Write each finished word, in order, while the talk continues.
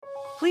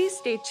Please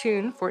stay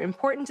tuned for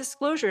important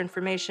disclosure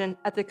information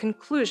at the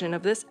conclusion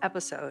of this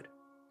episode.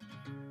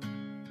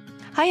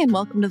 Hi, and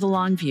welcome to The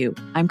Long View.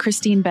 I'm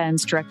Christine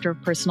Benz, Director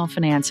of Personal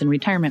Finance and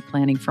Retirement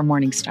Planning for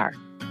Morningstar.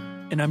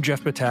 And I'm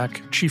Jeff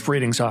Batak, Chief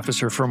Ratings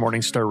Officer for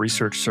Morningstar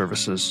Research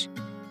Services.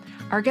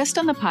 Our guest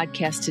on the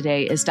podcast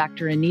today is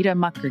Dr. Anita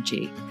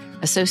Mukherjee,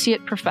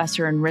 Associate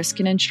Professor in Risk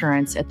and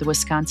Insurance at the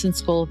Wisconsin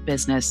School of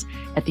Business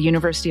at the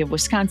University of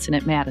Wisconsin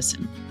at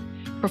Madison.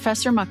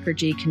 Professor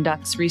Mukherjee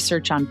conducts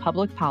research on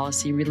public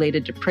policy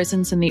related to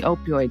prisons and the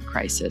opioid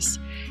crisis,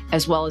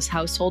 as well as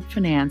household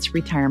finance,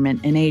 retirement,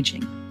 and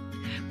aging.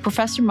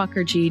 Professor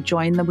Mukherjee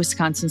joined the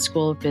Wisconsin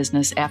School of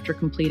Business after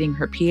completing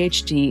her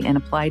PhD in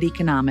Applied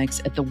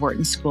Economics at the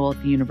Wharton School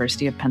at the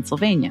University of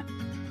Pennsylvania.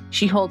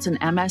 She holds an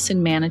MS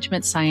in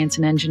Management Science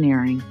and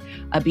Engineering,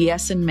 a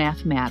BS in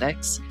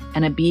Mathematics,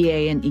 and a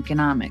BA in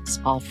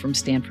Economics, all from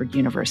Stanford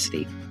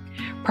University.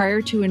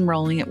 Prior to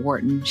enrolling at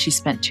Wharton, she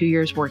spent 2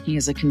 years working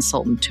as a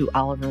consultant to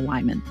Oliver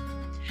Wyman.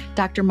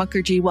 Dr.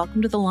 Mukherjee,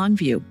 welcome to The Long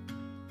View.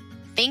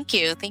 Thank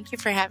you. Thank you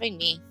for having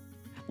me.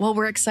 Well,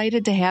 we're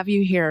excited to have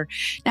you here.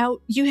 Now,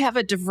 you have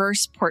a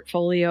diverse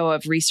portfolio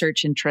of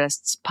research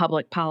interests,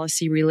 public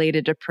policy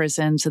related to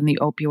prisons and the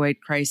opioid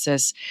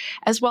crisis,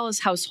 as well as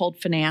household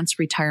finance,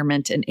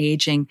 retirement, and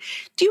aging.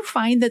 Do you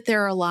find that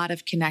there are a lot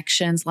of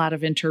connections, a lot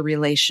of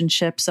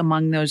interrelationships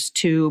among those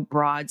two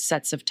broad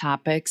sets of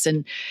topics?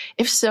 And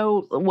if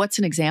so, what's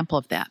an example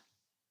of that?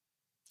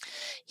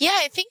 Yeah,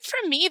 I think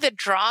for me, the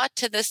draw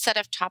to this set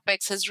of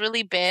topics has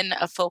really been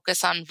a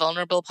focus on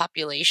vulnerable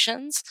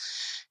populations.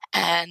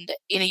 And,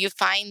 you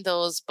find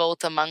those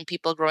both among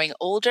people growing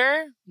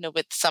older,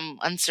 with some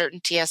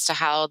uncertainty as to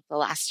how the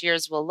last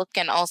years will look,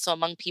 and also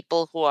among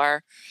people who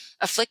are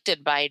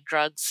afflicted by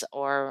drugs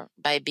or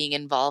by being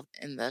involved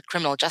in the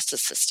criminal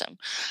justice system.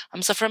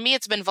 So for me,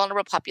 it's been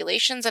vulnerable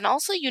populations and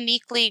also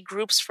uniquely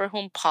groups for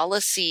whom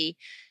policy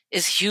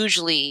is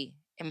hugely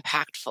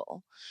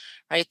impactful.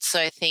 Right.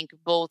 So I think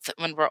both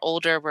when we're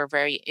older, we're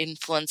very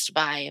influenced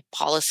by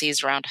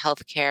policies around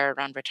healthcare,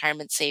 around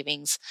retirement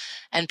savings,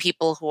 and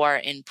people who are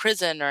in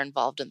prison or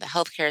involved in the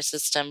healthcare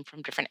system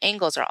from different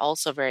angles are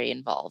also very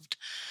involved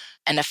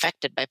and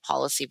affected by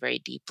policy very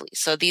deeply.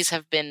 So these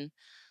have been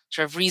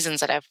sort of reasons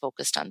that I've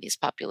focused on these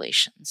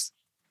populations.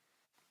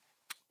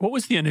 What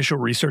was the initial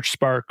research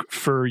spark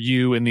for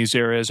you in these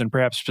areas, and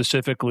perhaps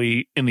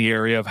specifically in the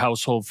area of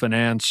household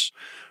finance,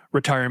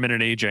 retirement,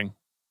 and aging?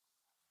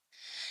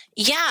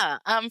 Yeah.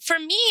 For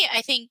me,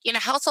 I think,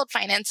 household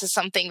finance is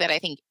something that I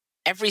think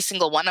every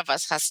single one of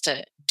us has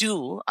to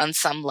do on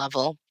some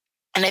level.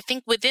 And I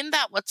think within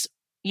that, what's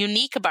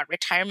unique about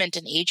retirement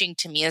and aging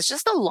to me is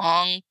just the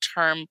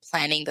long-term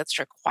planning that's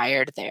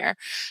required there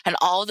and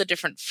all the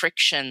different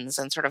frictions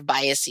and sort of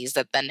biases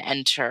that then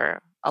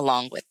enter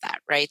along with that,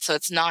 right? So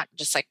it's not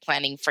just like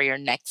planning for your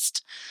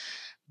next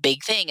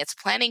big thing. It's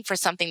planning for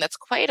something that's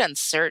quite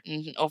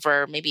uncertain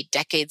over maybe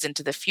decades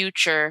into the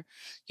future.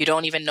 You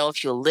don't even know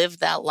if you'll live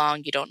that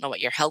long. You don't know what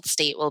your health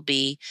state will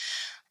be.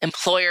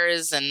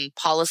 Employers and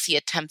policy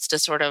attempts to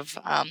sort of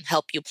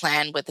help you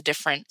plan with the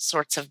different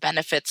sorts of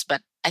benefits.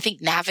 But I think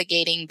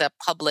navigating the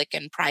public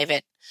and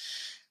private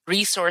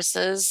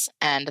resources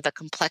and the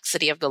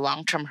complexity of the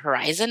long-term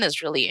horizon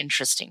is really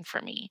interesting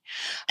for me.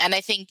 And I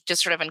think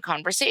just sort of in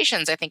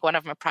conversations, I think one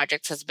of my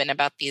projects has been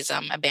about these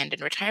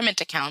abandoned retirement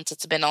accounts.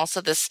 It's been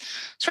also this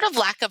sort of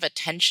lack of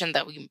attention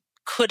that we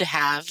could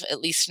have,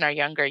 at least in our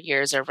younger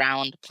years,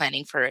 around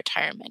planning for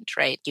retirement,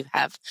 right? You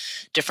have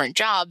different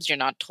jobs. You're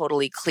not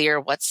totally clear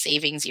what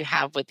savings you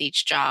have with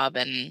each job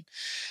and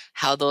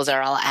how those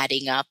are all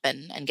adding up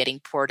and getting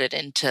ported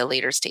into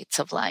later states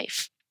of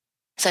life.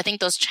 So I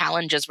think those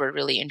challenges were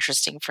really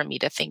interesting for me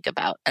to think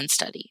about and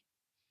study.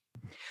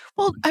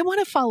 Well, I want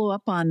to follow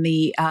up on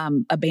the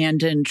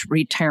abandoned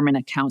retirement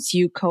accounts.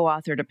 You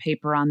co-authored a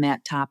paper on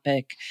that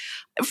topic.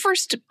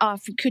 First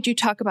off, could you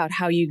talk about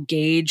how you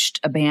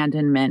gauged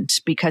abandonment?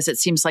 Because it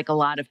seems like a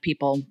lot of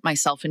people,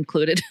 myself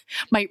included,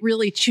 might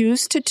really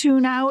choose to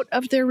tune out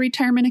of their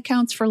retirement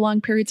accounts for long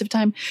periods of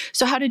time.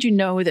 So how did you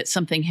know that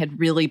something had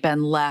really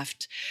been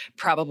left,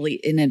 probably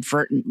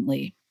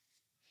inadvertently?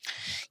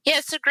 Yeah,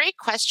 it's a great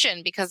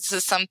question because this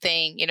is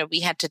something,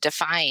 we had to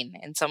define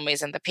in some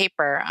ways in the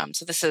paper.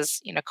 So this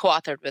is,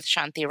 co-authored with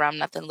Shanti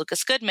Ramnath and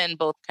Lucas Goodman,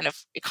 both kind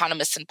of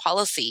economists in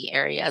policy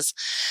areas.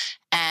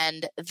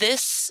 And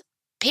this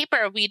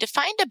paper, we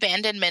defined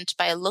abandonment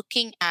by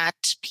looking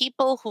at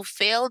people who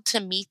failed to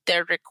meet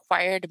their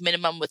required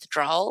minimum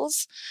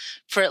withdrawals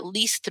for at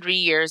least 3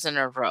 years in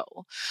a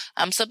row.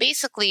 So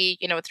basically,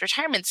 with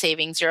retirement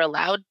savings, you're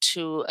allowed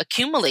to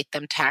accumulate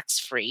them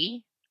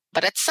tax-free.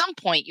 But at some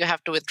point, you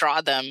have to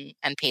withdraw them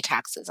and pay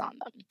taxes on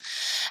them.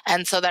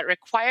 And so that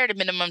required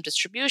minimum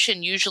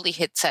distribution usually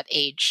hits at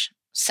age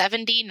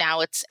 70.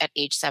 Now it's at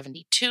age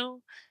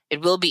 72. It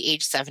will be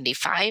age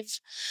 75.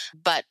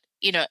 But,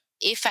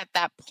 if at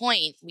that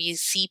point we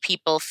see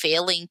people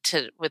failing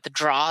to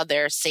withdraw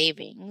their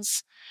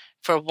savings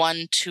for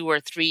 1, 2, or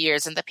 3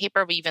 years, in the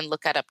paper we even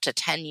look at up to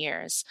 10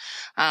 years,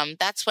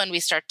 that's when we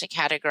start to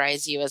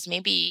categorize you as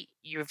maybe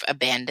you've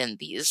abandoned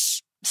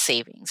these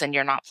savings and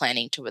you're not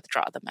planning to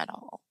withdraw them at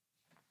all.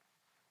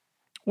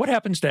 What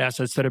happens to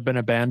assets that have been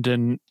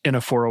abandoned in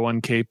a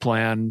 401k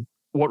plan?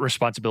 What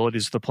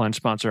responsibilities does the plan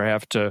sponsor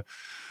have to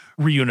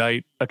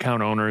reunite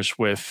account owners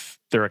with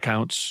their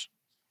accounts?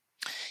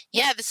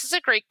 Yeah, this is a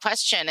great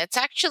question. It's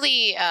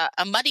actually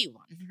a muddy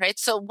one, right?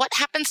 So what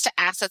happens to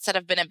assets that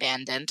have been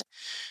abandoned?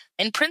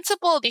 In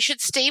principle, they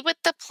should stay with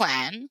the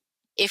plan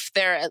if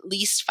they're at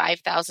least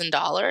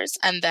 $5,000.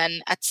 And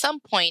then at some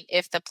point,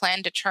 if the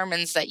plan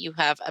determines that you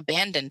have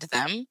abandoned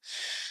them,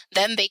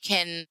 then they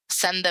can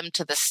send them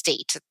to the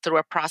state through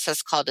a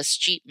process called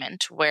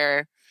escheatment,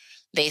 where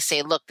they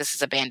say, look, this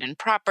is abandoned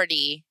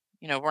property.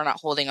 We're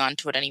not holding on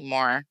to it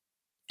anymore.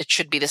 It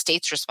should be the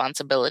state's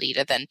responsibility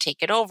to then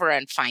take it over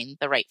and find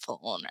the rightful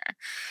owner.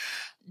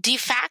 De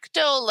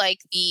facto,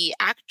 like the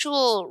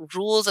actual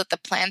rules that the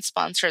plan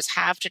sponsors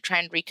have to try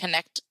and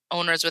reconnect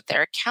owners with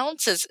their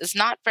accounts is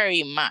not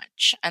very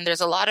much. And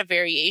there's a lot of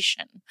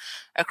variation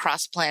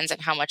across plans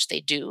and how much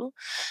they do.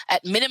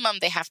 At minimum,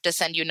 they have to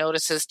send you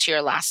notices to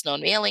your last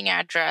known mailing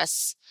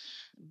address.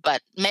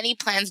 But many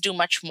plans do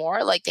much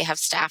more, like they have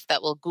staff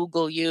that will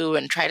Google you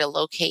and try to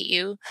locate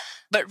you.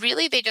 But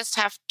really, they just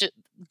have to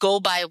go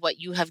by what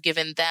you have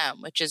given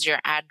them, which is your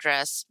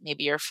address,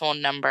 maybe your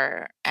phone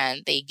number,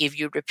 and they give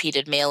you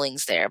repeated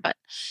mailings there. But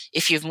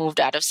if you've moved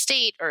out of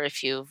state or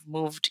if you've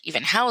moved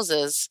even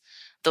houses,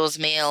 those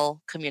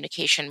mail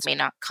communications may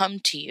not come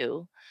to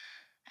you.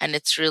 And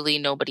it's really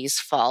nobody's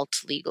fault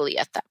legally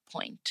at that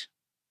point.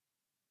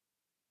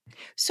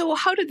 So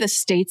how do the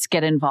states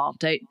get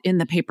involved? In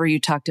the paper, you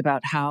talked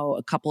about how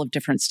a couple of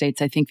different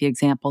states, I think the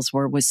examples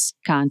were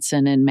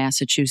Wisconsin and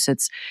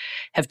Massachusetts,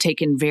 have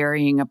taken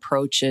varying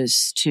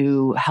approaches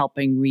to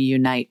helping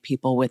reunite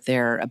people with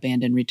their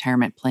abandoned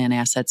retirement plan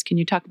assets. Can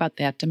you talk about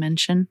that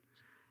dimension?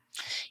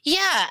 Yeah,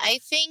 I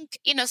think,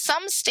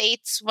 some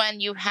states, when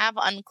you have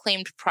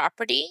unclaimed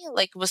property,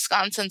 like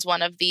Wisconsin's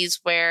one of these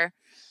where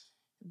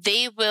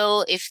they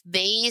will, if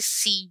they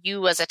see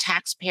you as a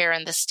taxpayer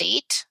in the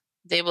state,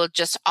 they will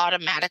just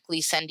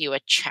automatically send you a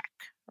check,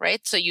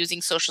 right? So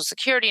using social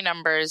security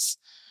numbers,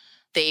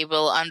 they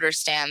will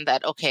understand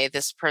that, okay,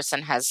 this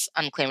person has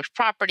unclaimed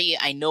property.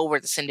 I know where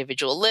this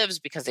individual lives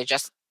because they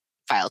just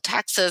filed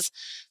taxes.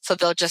 So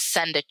they'll just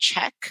send a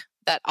check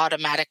that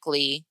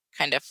automatically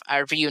kind of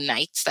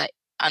reunites that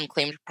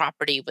unclaimed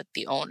property with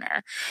the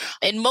owner.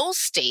 In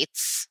most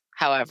states,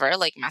 however,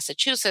 like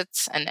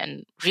Massachusetts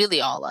and really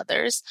all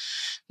others,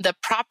 the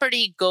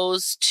property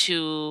goes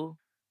to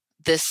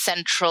this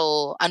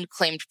central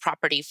unclaimed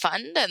property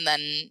fund. And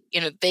then,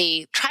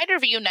 they try to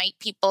reunite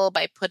people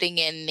by putting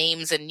in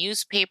names in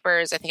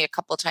newspapers. I think a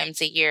couple times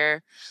a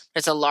year,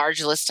 there's a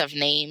large list of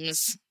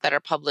names that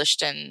are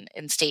published in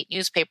state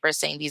newspapers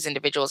saying these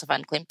individuals have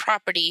unclaimed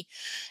property.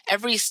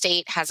 Every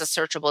state has a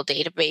searchable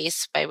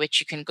database by which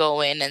you can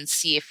go in and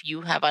see if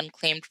you have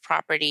unclaimed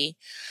property.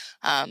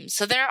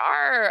 So there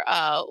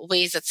are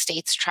ways that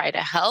states try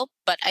to help.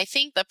 But I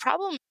think the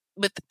problem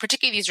with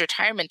particularly these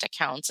retirement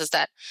accounts is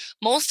that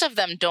most of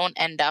them don't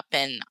end up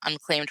in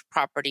unclaimed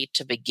property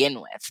to begin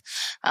with.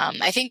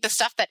 I think the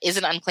stuff that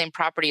isn't unclaimed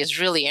property is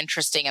really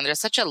interesting, and there's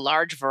such a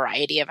large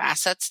variety of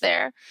assets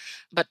there.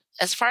 But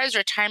as far as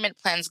retirement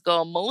plans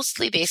go,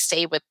 mostly they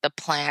stay with the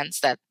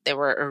plans that they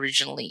were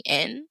originally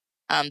in.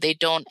 They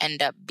don't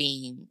end up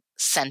being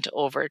sent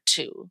over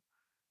to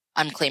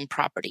unclaimed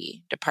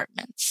property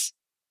departments.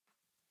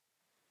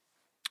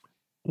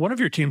 One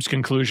of your team's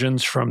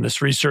conclusions from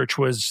this research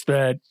was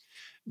that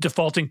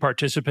defaulting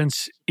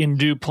participants in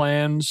due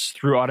plans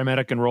through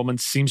automatic enrollment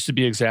seems to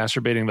be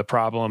exacerbating the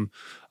problem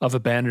of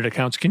abandoned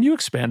accounts. Can you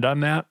expand on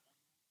that?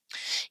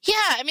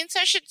 Yeah, so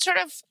I should sort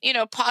of,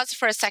 pause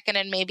for a second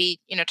and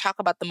maybe, talk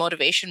about the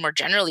motivation more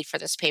generally for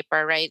this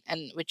paper, right?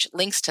 And which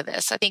links to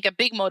this. I think a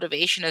big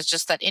motivation is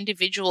just that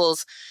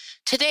individuals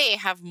today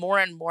have more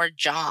and more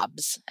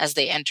jobs as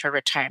they enter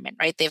retirement,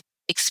 right? They've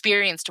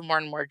experienced more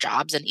and more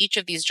jobs, and each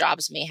of these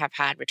jobs may have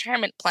had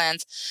retirement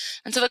plans.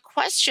 And so the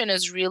question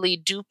is really,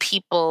 do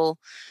people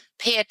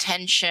pay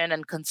attention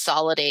and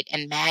consolidate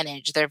and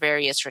manage their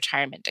various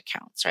retirement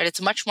accounts, right?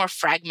 It's much more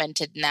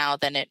fragmented now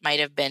than it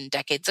might have been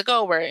decades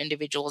ago, where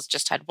individuals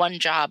just had one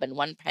job and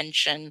one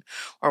pension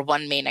or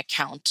one main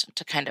account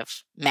to kind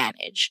of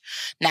manage.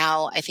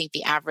 Now, I think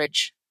the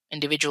average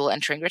individual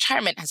entering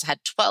retirement has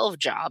had 12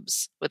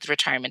 jobs with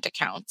retirement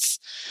accounts.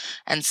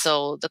 And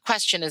so the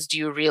question is, do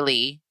you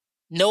really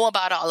know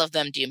about all of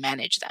them? Do you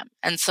manage them?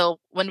 And so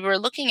when we were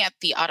looking at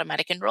the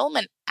automatic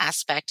enrollment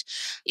aspect,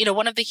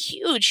 one of the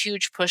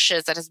huge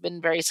pushes that has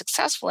been very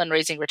successful in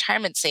raising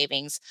retirement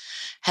savings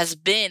has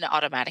been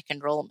automatic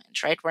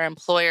enrollment, right? Where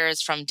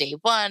employers from day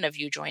one of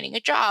you joining a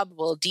job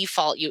will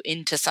default you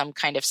into some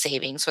kind of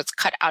savings. So it's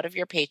cut out of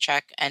your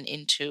paycheck and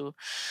into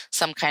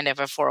some kind of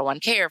a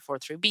 401k or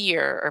 403b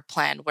or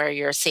plan where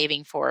you're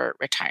saving for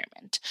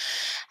retirement.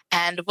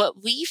 And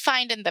what we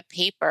find in the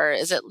paper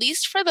is, at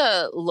least for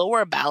the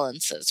lower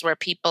balances where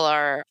people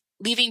are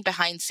leaving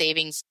behind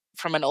savings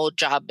from an old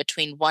job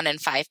between $1,000 and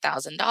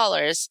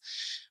 $5,000,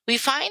 we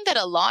find that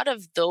a lot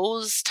of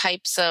those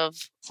types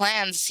of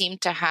plans seem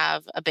to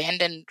have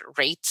abandoned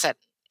rates at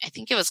I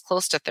think it was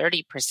close to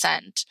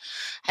 30%.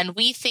 And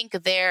we think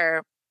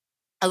there,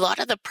 a lot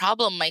of the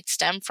problem might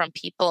stem from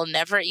people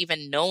never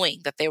even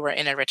knowing that they were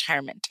in a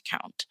retirement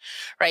account,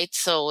 right?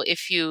 So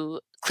if you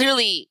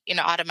clearly,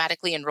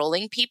 automatically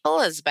enrolling people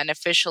is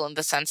beneficial in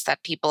the sense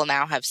that people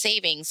now have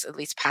savings, at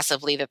least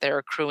passively, that they're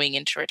accruing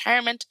into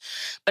retirement.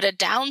 But a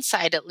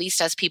downside, at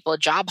least as people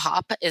job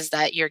hop, is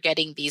that you're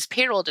getting these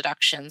payroll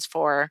deductions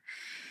for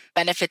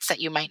benefits that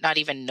you might not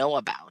even know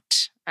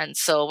about. And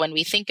so when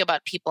we think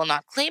about people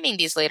not claiming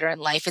these later in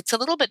life, it's a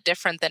little bit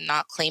different than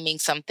not claiming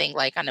something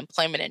like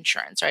unemployment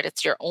insurance, right?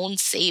 It's your own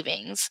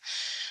savings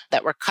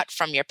that were cut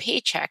from your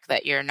paycheck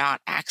that you're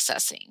not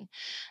accessing.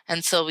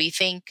 And so we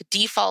think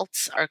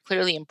defaults are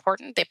clearly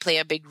important. They play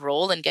a big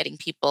role in getting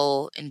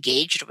people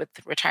engaged with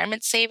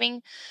retirement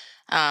saving.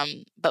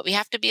 But we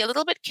have to be a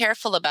little bit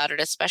careful about it,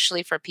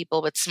 especially for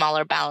people with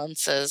smaller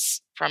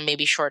balances from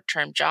maybe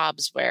short-term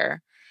jobs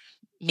where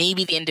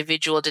maybe the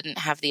individual didn't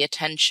have the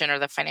attention or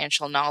the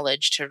financial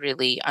knowledge to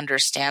really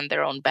understand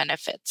their own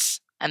benefits.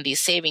 And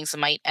these savings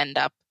might end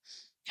up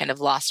kind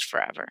of lost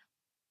forever.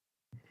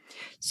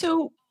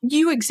 So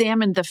you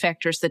examined the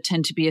factors that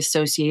tend to be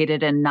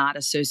associated and not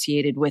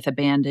associated with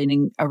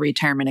abandoning a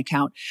retirement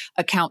account.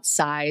 Account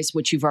size,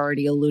 which you've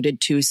already alluded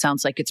to,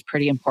 sounds like it's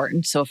pretty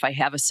important. So if I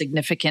have a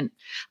significant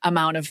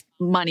amount of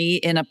money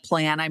in a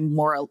plan, I'm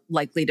more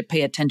likely to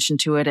pay attention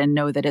to it and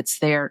know that it's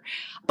there.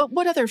 But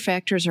what other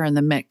factors are in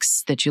the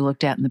mix that you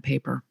looked at in the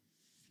paper?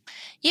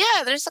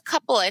 Yeah, there's a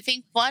couple. I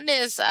think one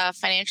is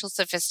financial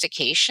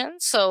sophistication.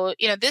 So,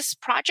 this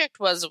project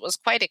was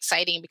quite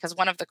exciting because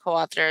one of the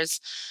co-authors,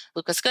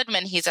 Lucas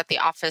Goodman, he's at the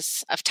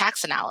Office of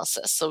Tax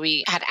Analysis. So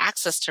we had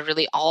access to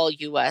really all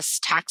U.S.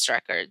 tax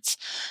records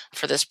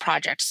for this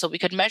project. So we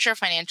could measure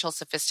financial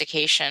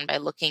sophistication by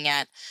looking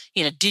at,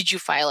 did you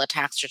file a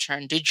tax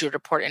return? Did you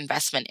report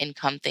investment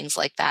income? Things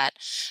like that.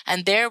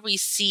 And there we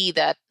see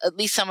that at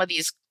least some of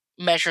these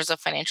measures of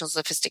financial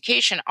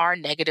sophistication are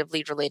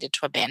negatively related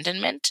to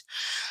abandonment.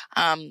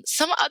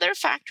 Some other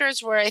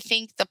factors were, I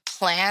think, the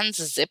plan's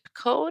zip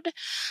code.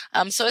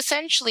 So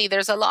essentially,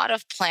 there's a lot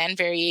of plan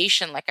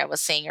variation, like I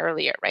was saying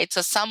earlier, right?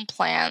 So some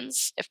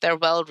plans, if they're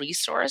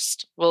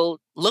well-resourced, will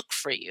look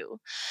for you,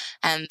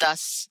 and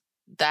thus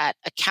that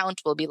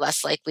account will be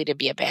less likely to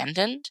be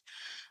abandoned.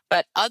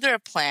 But other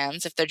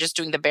plans, if they're just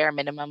doing the bare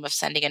minimum of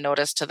sending a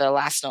notice to the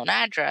last known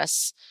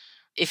address,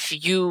 if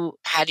you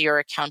had your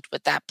account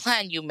with that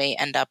plan, you may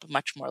end up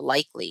much more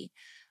likely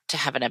to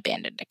have an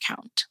abandoned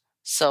account.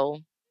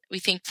 So we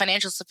think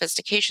financial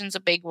sophistication is a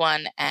big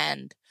one,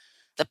 and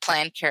the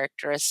plan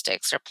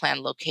characteristics or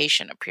plan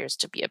location appears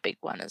to be a big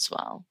one as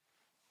well.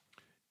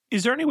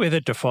 Is there any way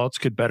that defaults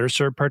could better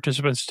serve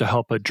participants to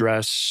help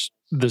address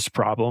this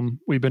problem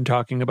we've been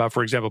talking about?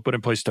 For example, put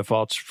in place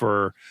defaults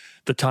for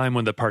the time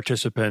when the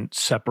participant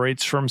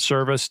separates from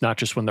service, not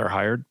just when they're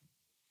hired?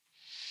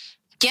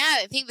 Yeah,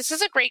 I think this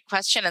is a great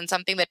question and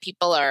something that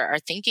people are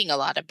thinking a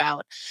lot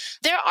about.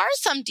 There are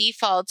some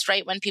defaults,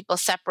 right, when people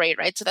separate,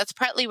 right? So that's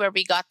partly where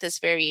we got this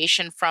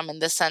variation from, in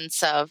the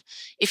sense of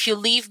if you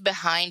leave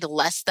behind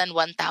less than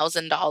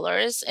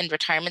 $1,000 in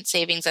retirement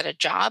savings at a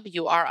job,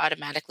 you are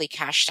automatically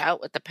cashed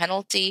out with the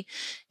penalty.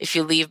 If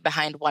you leave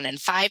behind $1,000 and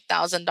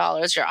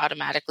 $5,000, you're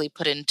automatically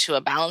put into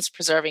a balance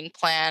preserving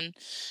plan.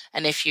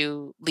 And if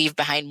you leave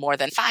behind more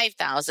than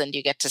 $5,000,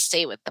 you get to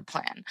stay with the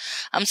plan.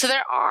 So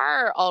there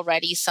are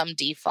already some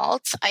defaults.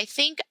 I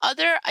think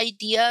other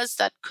ideas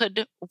that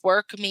could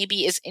work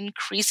maybe is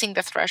increasing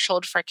the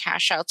threshold for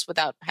cash outs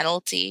without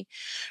penalty,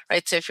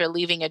 right? So if you're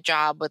leaving a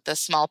job with a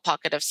small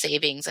pocket of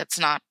savings, it's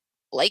not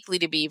likely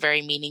to be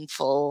very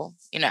meaningful,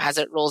 as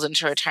it rolls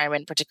into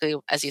retirement, particularly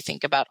as you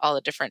think about all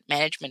the different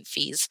management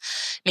fees.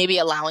 Maybe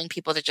allowing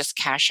people to just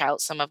cash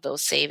out some of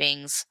those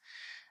savings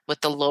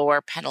with the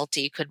lower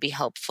penalty could be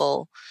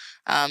helpful.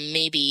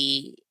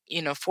 Maybe,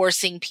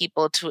 forcing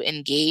people to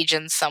engage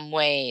in some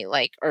way,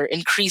 or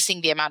increasing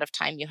the amount of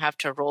time you have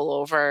to roll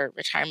over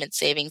retirement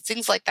savings,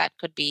 things like that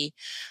could be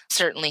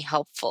certainly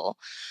helpful.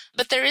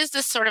 But there is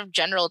this sort of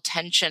general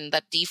tension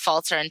that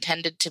defaults are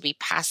intended to be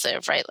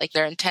passive, right? Like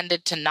they're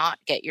intended to not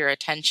get your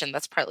attention.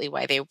 That's partly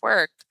why they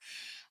work.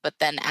 But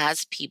then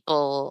as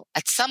people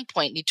at some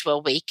point need to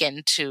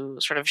awaken to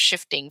sort of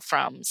shifting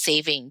from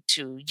saving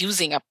to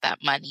using up that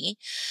money,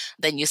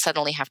 then you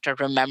suddenly have to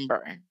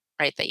remember,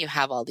 right, that you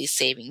have all these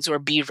savings, or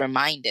be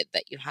reminded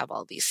that you have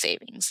all these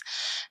savings.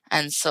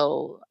 And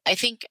so I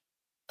think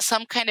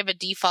some kind of a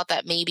default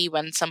that maybe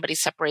when somebody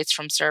separates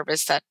from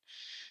service that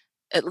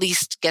at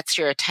least gets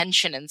your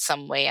attention in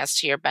some way as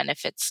to your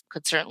benefits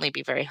could certainly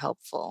be very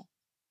helpful.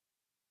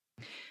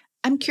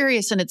 I'm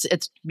curious, and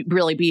it's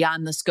really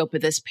beyond the scope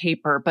of this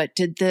paper, but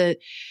did the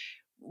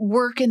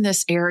work in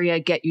this area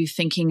get you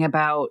thinking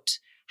about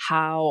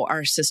how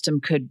our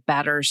system could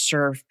better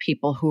serve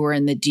people who are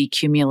in the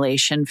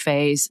decumulation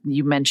phase.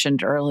 You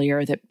mentioned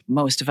earlier that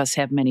most of us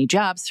have many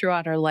jobs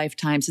throughout our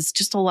lifetimes. It's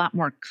just a lot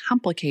more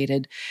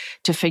complicated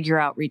to figure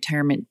out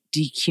retirement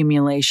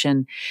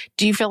decumulation.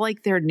 Do you feel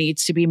like there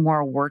needs to be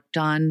more work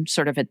done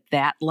sort of at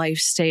that life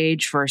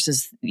stage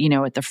versus,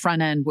 at the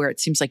front end where it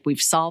seems like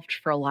we've solved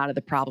for a lot of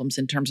the problems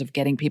in terms of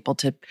getting people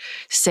to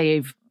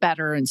save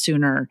better and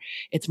sooner?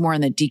 It's more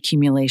in the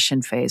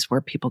decumulation phase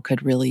where people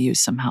could really use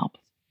some help.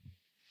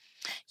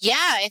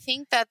 Yeah, I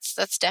think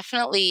that's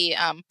definitely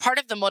part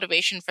of the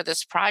motivation for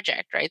this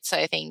project, right? So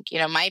I think,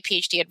 my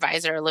PhD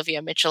advisor,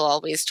 Olivia Mitchell,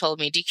 always told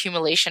me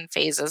decumulation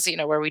phases,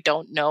 where we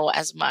don't know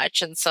as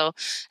much. And so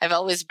I've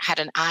always had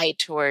an eye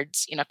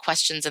towards,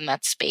 questions in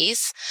that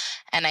space.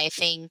 And I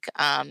think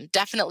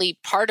definitely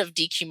part of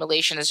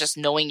decumulation is just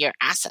knowing your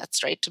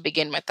assets, right? To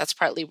begin with, that's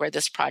partly where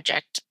this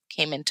project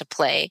came into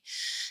play.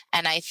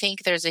 And I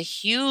think there's a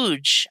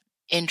huge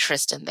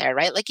interest in there,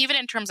 right? Like even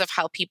in terms of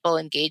how people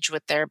engage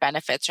with their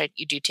benefits, right?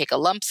 Do you take a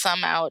lump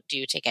sum out? Do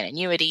you take an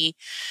annuity?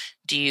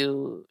 Do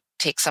you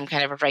take some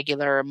kind of a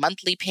regular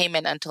monthly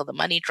payment until the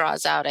money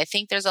draws out? I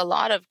think there's a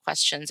lot of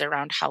questions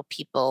around how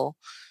people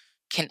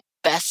can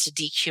best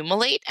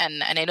decumulate.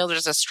 And I know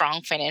there's a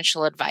strong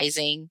financial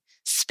advising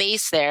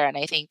space there. And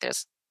I think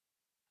there's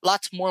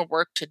lots more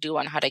work to do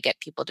on how to get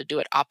people to do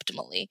it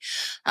optimally.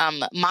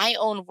 My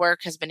own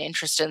work has been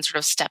interested in sort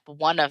of step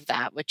one of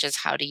that, which is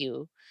how do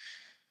you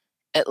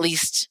at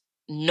least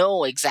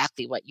know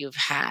exactly what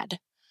you've had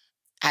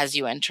as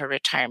you enter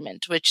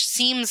retirement, which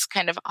seems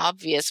kind of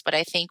obvious, but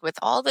I think with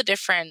all the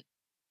different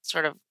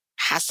sort of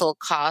hassle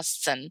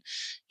costs and,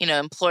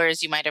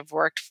 employers you might have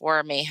worked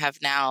for may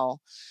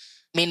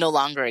no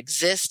longer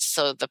exist.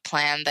 So the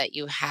plan that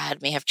you had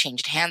may have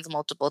changed hands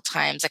multiple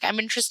times. Like I'm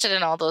interested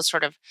in all those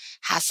sort of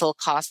hassle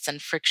costs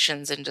and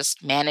frictions and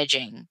just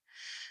managing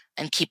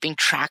and keeping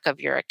track of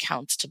your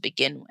accounts to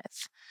begin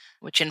with,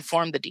 which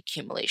inform the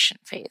decumulation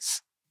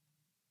phase.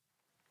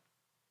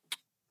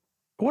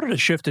 I wanted to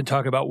shift and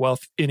talk about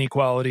wealth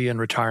inequality and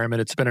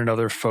retirement. It's been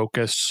another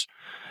focus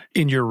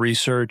in your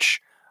research.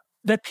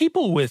 That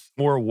people with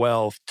more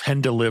wealth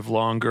tend to live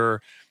longer,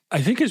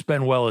 I think has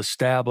been well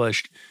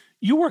established.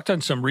 You worked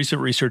on some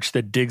recent research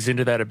that digs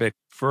into that a bit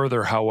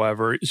further,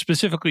 however.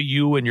 Specifically,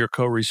 you and your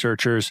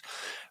co-researchers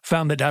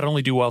found that not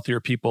only do wealthier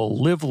people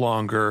live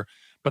longer,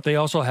 but they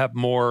also have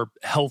more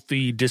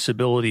healthy,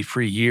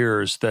 disability-free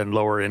years than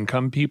lower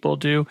income people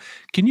do.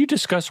 Can you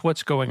discuss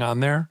what's going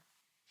on there?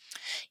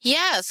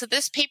 Yeah, so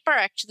this paper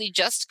actually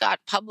just got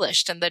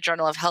published in the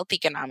Journal of Health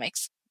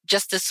Economics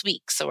just this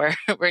week. So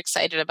we're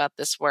excited about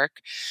this work.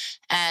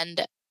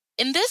 And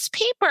in this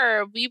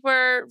paper, we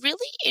were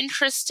really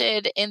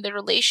interested in the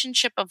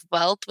relationship of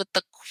wealth with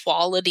the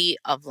quality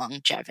of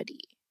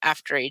longevity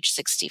after age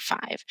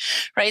 65,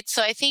 right?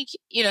 So I think,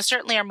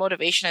 certainly our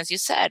motivation, as you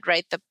said,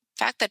 right? The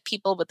fact that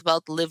people with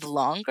wealth live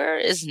longer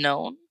is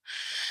known,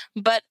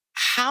 but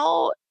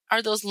how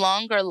are those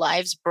longer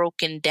lives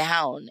broken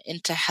down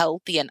into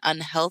healthy and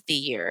unhealthy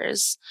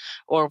years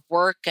or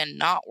work and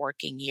not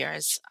working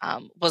years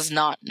was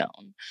not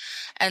known.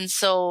 And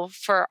so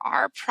for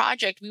our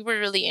project, we were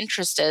really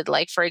interested,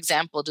 like, for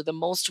example, do the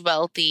most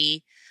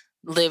wealthy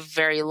live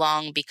very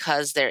long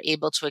because they're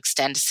able to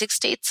extend 6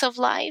 states of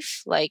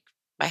life, like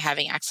by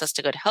having access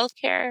to good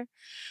healthcare?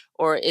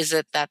 Or is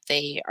it that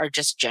they are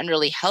just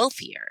generally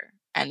healthier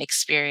and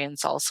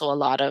experience also a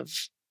lot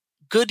of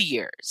good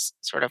years,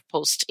 sort of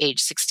post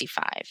age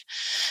 65.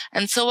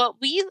 And so what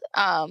we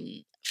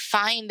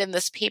find in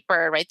this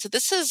paper, right? So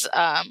this is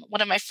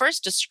one of my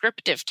first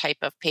descriptive type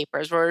of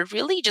papers where we're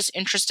really just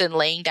interested in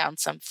laying down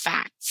some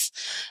facts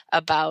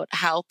about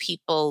how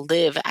people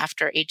live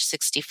after age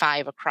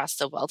 65 across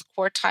the wealth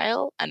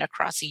quartile and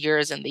across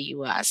years in the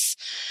US.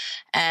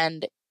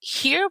 And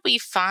here we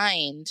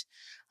find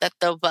that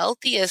the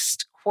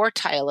wealthiest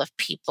quartile of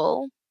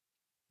people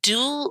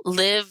do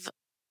live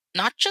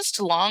not just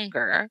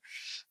longer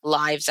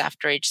lives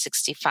after age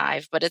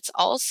 65, but it's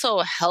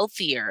also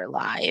healthier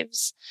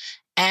lives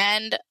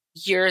and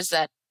years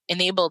that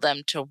enable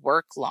them to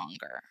work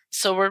longer.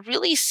 So we're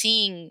really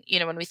seeing,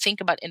 when we think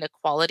about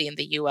inequality in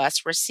the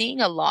US, we're seeing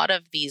a lot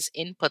of these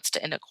inputs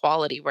to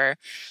inequality where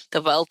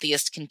the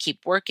wealthiest can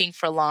keep working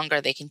for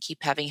longer, they can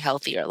keep having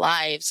healthier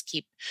lives,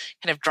 keep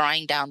kind of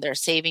drawing down their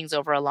savings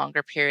over a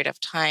longer period of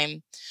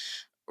time.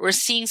 We're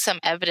seeing some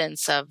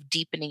evidence of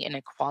deepening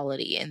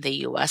inequality in the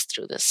US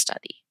through this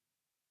study.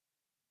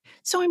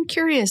 So I'm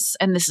curious,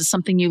 and this is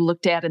something you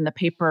looked at in the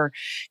paper,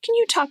 can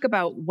you talk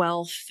about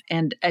wealth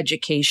and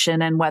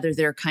education and whether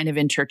they're kind of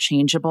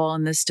interchangeable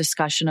in this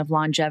discussion of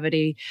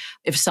longevity?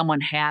 If someone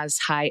has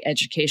high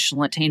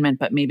educational attainment,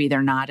 but maybe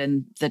they're not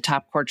in the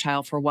top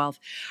quartile for wealth,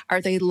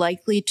 are they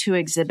likely to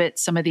exhibit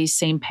some of these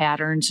same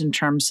patterns in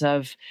terms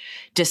of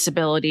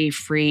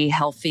disability-free,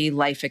 healthy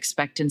life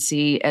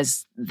expectancy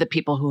as the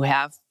people who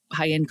have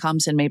high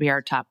incomes and maybe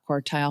are top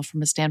quartile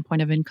from a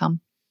standpoint of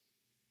income?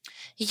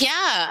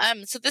 Yeah.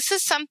 So this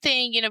is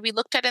something, we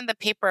looked at in the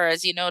paper,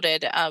 as you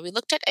noted. We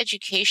looked at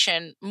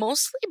education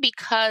mostly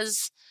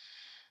because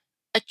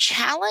A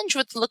challenge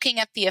with looking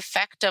at the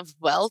effect of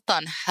wealth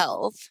on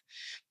health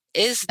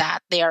is that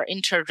they are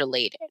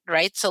interrelated,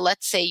 right? So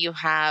let's say you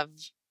have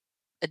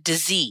a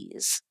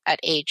disease at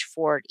age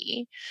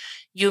 40.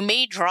 You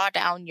may draw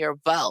down your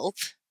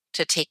wealth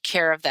to take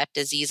care of that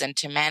disease and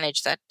to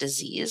manage that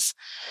disease.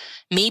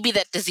 Maybe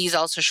that disease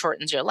also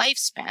shortens your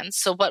lifespan.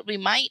 So what we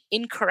might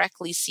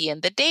incorrectly see in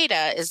the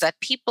data is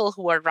that people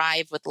who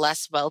arrive with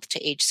less wealth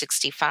to age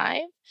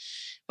 65,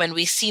 when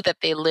we see that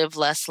they live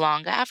less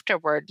long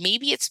afterward,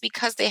 maybe it's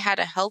because they had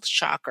a health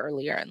shock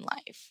earlier in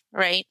life,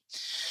 right?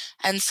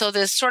 And so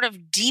this sort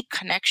of deep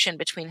connection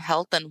between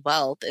health and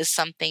wealth is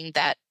something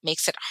that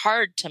makes it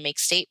hard to make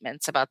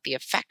statements about the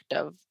effect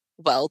of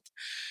wealth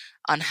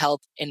on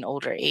health in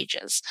older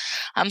ages.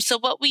 So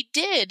what we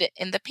did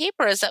in the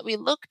paper is that we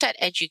looked at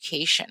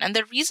education. And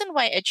the reason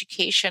why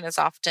education is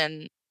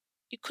often,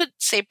 you could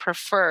say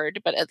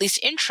preferred, but at least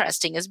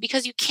interesting, is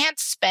because you can't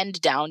spend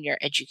down your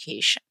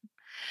education,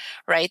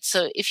 right?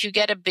 So if you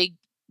get a big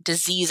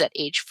disease at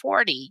age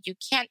 40, you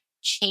can't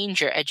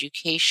change your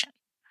education.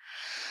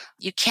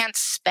 You can't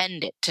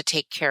spend it to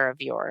take care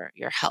of your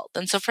health.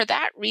 And so for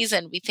that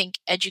reason, we think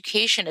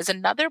education is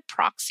another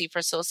proxy for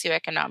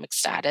socioeconomic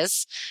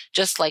status,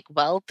 just like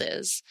wealth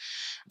is,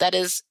 that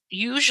is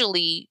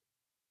usually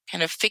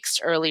kind of fixed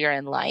earlier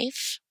in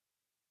life.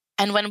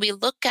 And when we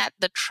look at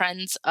the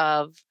trends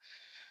of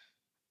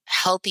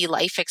healthy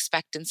life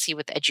expectancy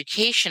with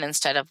education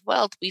instead of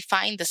wealth, we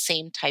find the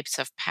same types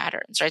of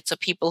patterns, right? So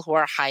people who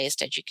are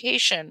highest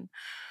education,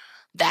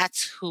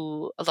 that's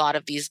who a lot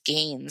of these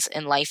gains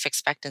in life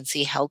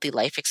expectancy, healthy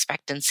life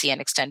expectancy, and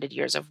extended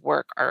years of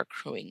work are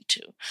accruing to.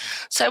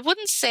 So I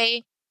wouldn't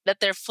say that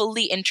they're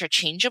fully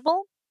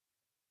interchangeable,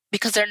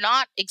 because they're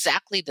not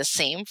exactly the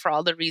same for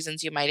all the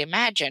reasons you might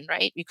imagine,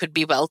 right? You could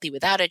be wealthy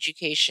without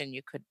education.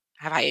 You could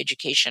have high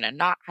education and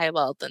not high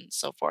wealth and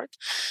so forth.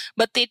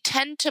 But they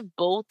tend to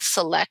both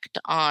select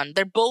on,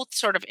 they're both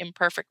sort of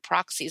imperfect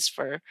proxies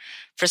for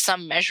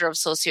some measure of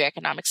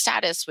socioeconomic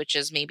status, which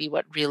is maybe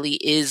what really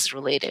is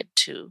related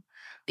to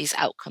these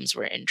outcomes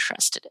we're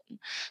interested in.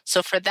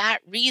 So for that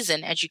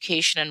reason,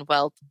 education and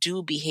wealth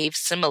do behave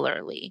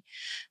similarly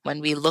when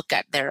we look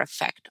at their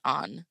effect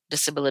on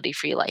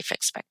disability-free life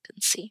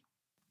expectancy.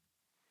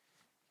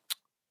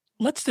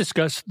 Let's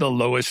discuss the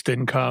lowest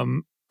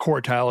income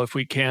quartile, if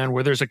we can,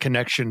 where there's a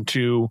connection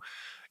to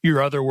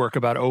your other work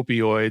about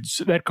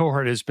opioids. That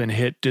cohort has been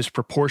hit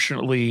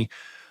disproportionately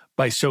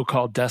by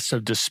so-called deaths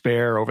of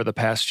despair over the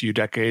past few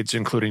decades,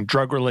 including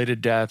drug-related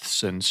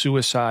deaths and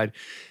suicide.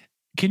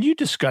 Can you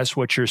discuss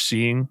what you're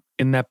seeing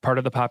in that part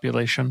of the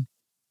population?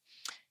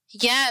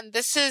 Yeah, and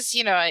this is,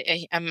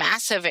 a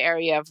massive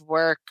area of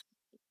work,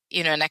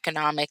 in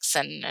economics,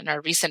 and our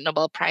recent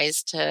Nobel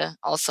Prize to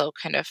also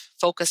kind of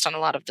focused on a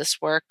lot of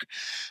this work.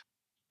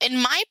 In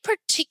my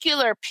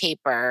particular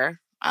paper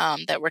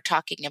that we're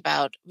talking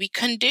about, we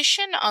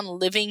condition on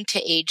living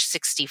to age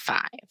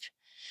 65,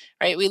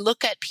 right? We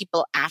look at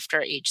people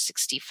after age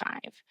 65.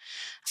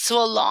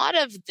 So a lot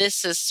of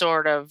this is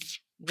sort of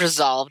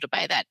resolved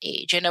by that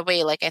age. In a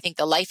way, like I think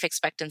the life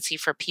expectancy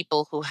for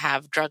people who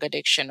have drug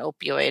addiction,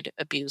 opioid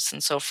abuse,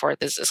 and so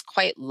forth is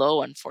quite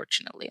low,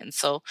 unfortunately. And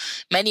so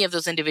many of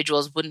those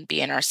individuals wouldn't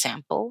be in our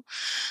sample.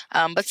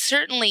 But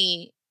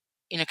certainly,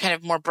 kind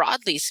of more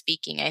broadly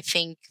speaking, I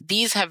think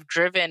these have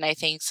driven,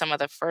 some of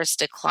the first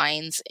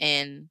declines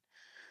in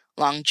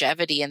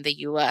longevity in the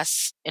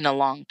US in a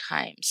long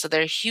time. So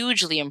they're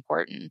hugely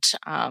important,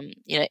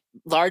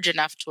 large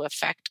enough to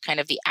affect kind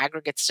of the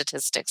aggregate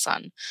statistics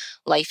on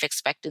life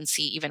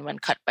expectancy, even when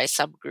cut by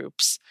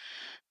subgroups.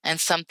 And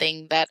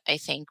something that I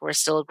think we're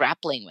still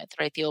grappling with,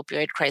 right? The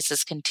opioid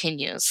crisis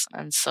continues.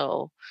 And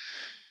so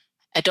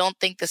I don't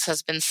think this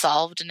has been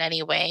solved in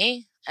any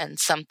way, and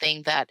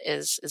something that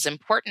is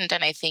important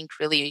and I think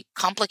really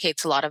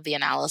complicates a lot of the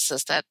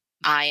analysis that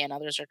I and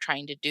others are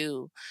trying to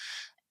do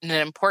in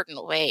an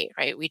important way,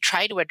 right? We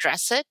try to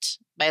address it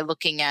by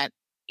looking at,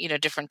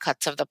 different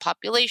cuts of the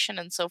population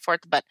and so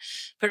forth, but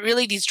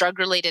really these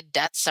drug-related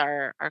deaths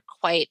are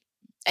quite,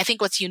 I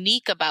think what's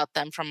unique about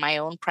them from my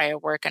own prior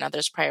work and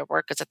others' prior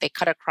work is that they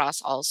cut across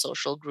all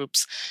social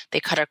groups, they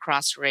cut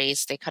across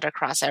race, they cut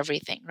across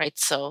everything, right?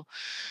 So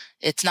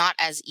it's not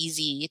as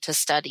easy to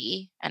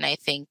study. And I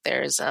think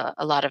there's a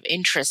lot of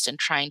interest in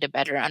trying to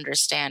better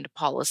understand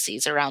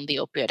policies around the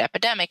opioid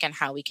epidemic and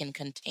how we can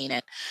contain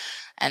it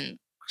and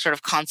sort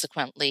of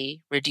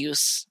consequently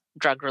reduce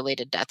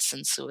drug-related deaths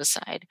and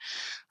suicide.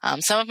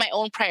 Some of my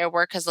own prior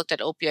work has looked at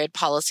opioid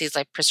policies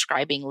like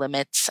prescribing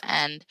limits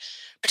and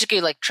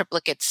particularly like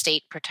triplicate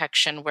state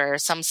protection, where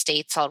some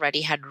states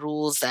already had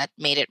rules that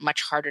made it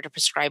much harder to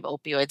prescribe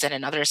opioids than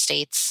in other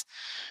states.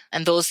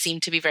 And those seem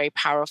to be very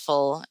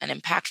powerful and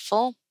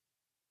impactful.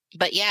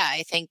 But yeah,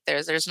 I think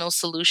there's no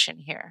solution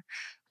here.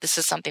 This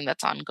is something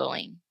that's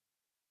ongoing.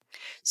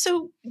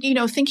 So,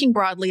 thinking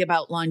broadly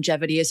about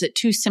longevity, is it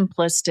too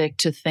simplistic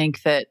to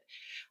think that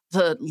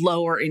the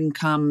lower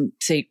income,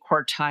 say,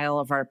 quartile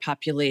of our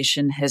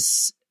population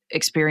has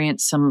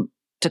experienced some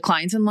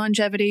declines in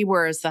longevity,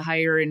 whereas the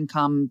higher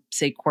income,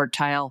 say,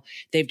 quartile,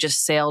 they've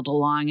just sailed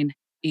along? And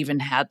even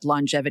had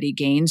longevity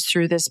gains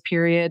through this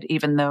period,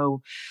 even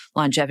though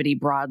longevity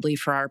broadly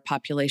for our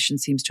population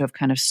seems to have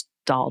kind of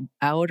stalled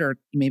out or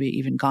maybe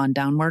even gone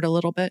downward a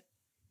little bit?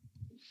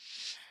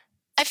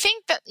 I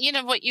think that,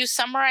 what you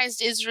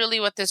summarized is really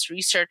what this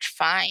research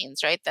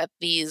finds, right? That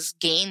these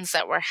gains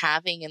that we're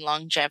having in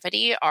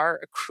longevity are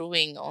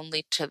accruing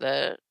only to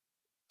the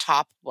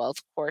top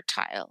wealth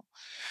quartile.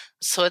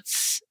 So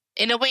it's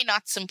in a way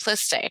not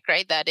simplistic,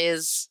 right? That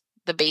is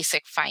the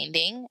basic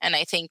finding. And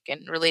I think,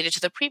 and related to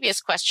the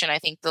previous question, I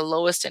think the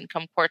lowest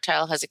income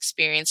quartile has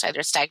experienced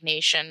either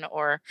stagnation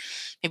or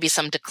maybe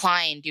some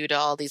decline due to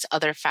all these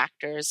other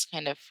factors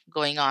kind of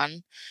going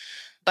on.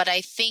 But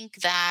I think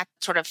that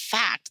sort of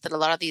fact that a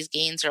lot of these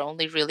gains are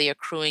only really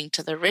accruing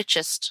to the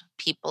richest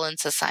people in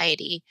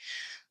society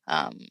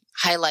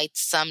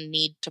highlights some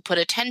need to put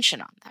attention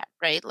on that,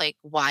 right? Like,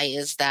 why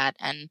is that?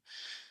 And,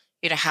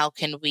 how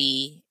can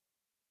we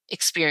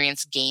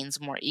experience gains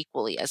more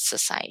equally as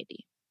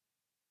society?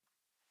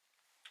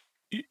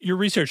 Your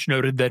research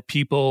noted that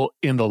people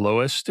in the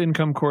lowest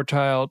income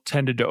quartile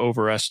tended to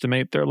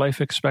overestimate their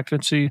life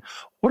expectancy.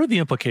 What are the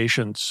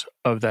implications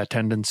of that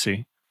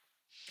tendency?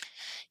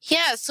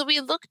 Yeah, so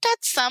we looked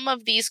at some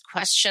of these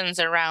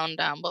questions around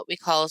what we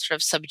call sort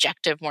of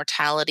subjective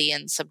mortality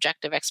and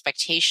subjective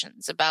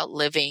expectations about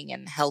living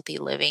and healthy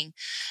living.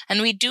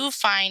 And we do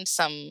find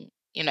some,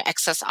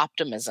 excess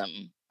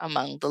optimism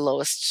among the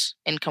lowest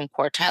income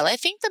quartile. I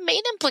think the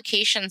main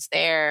implications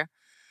there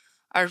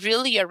are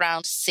really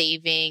around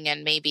saving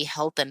and maybe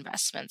health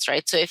investments,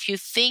 right? So if you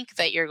think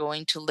that you're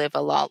going to live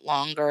a lot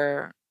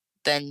longer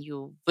than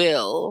you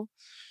will,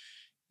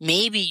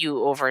 maybe you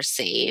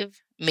oversave.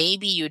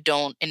 Maybe you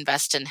don't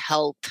invest in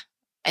health.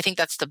 I think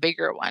that's the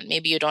bigger one.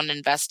 Maybe you don't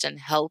invest in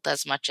health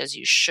as much as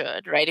you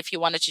should, right? If you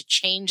wanted to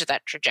change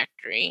that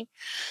trajectory,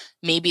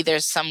 maybe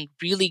there's some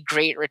really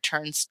great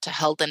returns to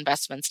health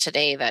investments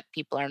today that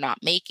people are not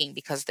making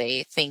because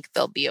they think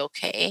they'll be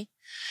okay.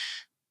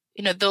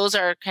 Those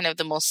are kind of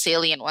the most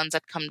salient ones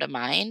that come to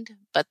mind,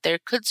 but there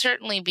could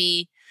certainly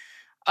be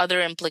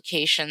other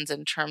implications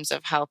in terms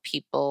of how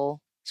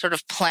people sort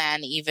of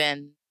plan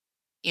even,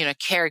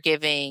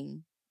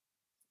 caregiving.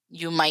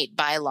 You might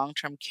buy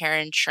long-term care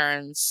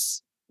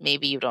insurance.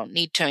 Maybe you don't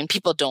need to. I mean,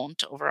 people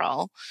don't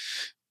overall.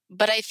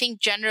 But I think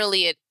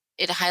generally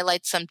it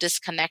highlights some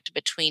disconnect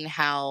between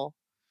how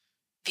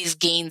these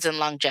gains in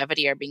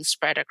longevity are being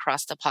spread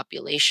across the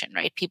population,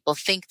 right? People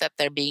think that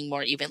they're being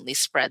more evenly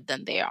spread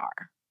than they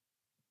are.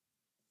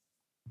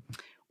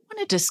 I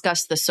want to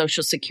discuss the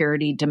Social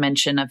Security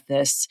dimension of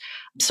this.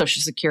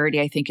 Social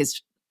Security, I think,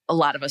 is a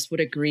lot of us would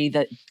agree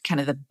that kind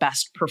of the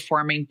best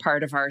performing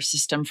part of our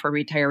system for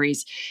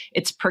retirees.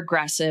 It's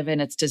progressive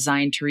and it's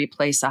designed to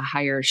replace a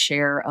higher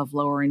share of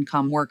lower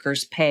income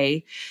workers'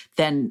 pay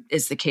than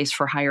is the case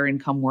for higher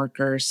income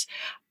workers.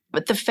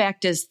 But the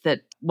fact is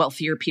that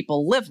wealthier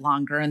people live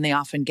longer and they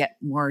often get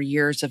more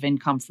years of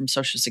income from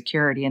Social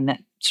Security, and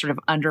that sort of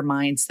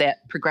undermines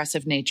that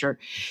progressive nature.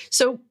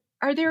 So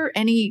are there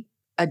any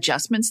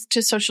adjustments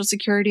to Social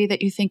Security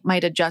that you think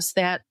might adjust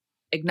that,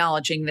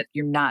 acknowledging that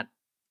you're not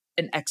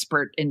an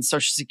expert in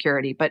Social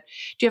Security, but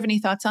do you have any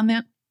thoughts on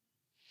that?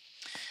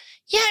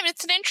 Yeah, I mean,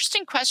 it's an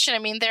interesting question. I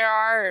mean, there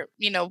are,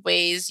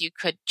 ways you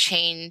could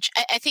change.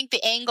 I think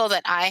the angle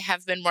that I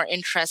have been more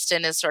interested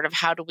in is sort of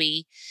how do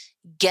we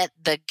get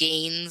the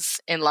gains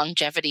in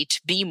longevity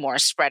to be more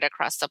spread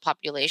across the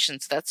population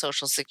so that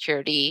Social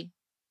Security,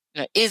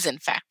 is in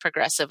fact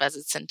progressive as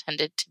it's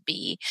intended to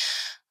be.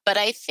 But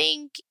I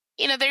think,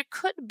 there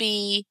could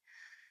be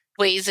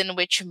ways in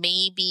which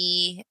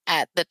maybe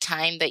at the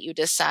time that you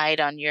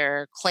decide on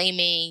your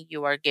claiming,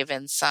 you are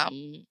given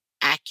some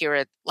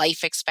accurate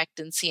life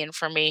expectancy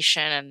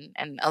information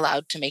and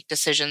allowed to make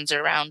decisions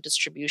around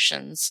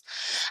distributions.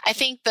 I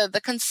think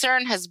the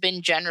concern has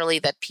been generally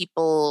that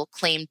people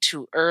claim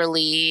too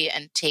early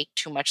and take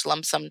too much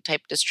lump sum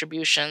type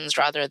distributions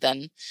rather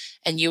than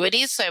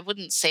annuities. So I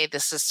wouldn't say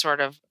this is sort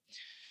of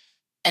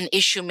an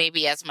issue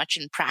maybe as much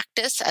in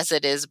practice as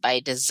it is by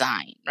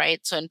design,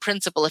 right? So in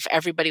principle, if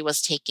everybody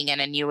was taking an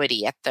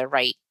annuity at the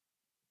right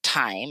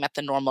time, at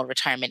the normal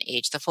retirement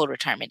age, the full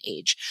retirement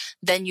age,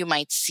 then you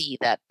might see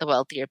that the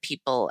wealthier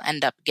people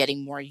end up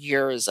getting more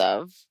years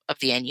of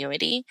the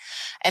annuity.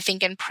 I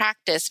think in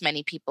practice,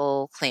 many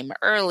people claim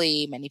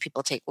early, many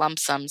people take lump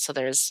sums, so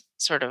there's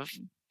sort of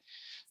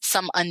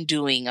some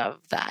undoing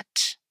of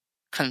that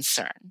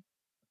concern.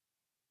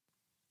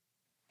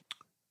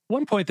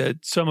 One point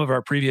that some of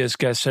our previous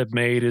guests have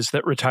made is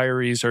that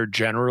retirees are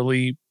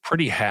generally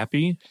pretty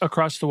happy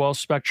across the wealth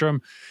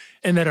spectrum,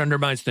 and that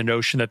undermines the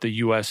notion that the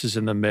U.S. is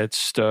in the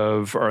midst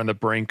of or on the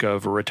brink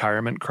of a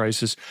retirement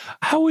crisis.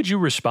 How would you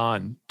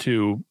respond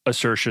to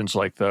assertions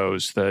like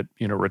those that,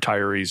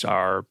 retirees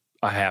are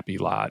a happy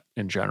lot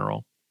in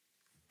general?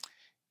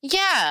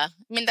 Yeah,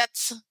 I mean,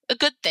 that's a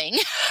good thing,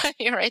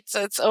 right?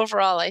 So it's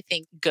overall, I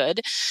think,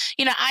 good.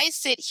 I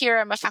sit here,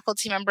 I'm a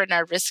faculty member in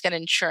our risk and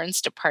insurance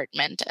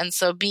department. And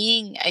so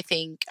being, I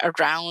think,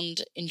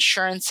 around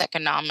insurance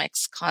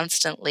economics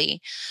constantly,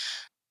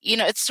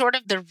 it's sort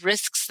of the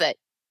risks that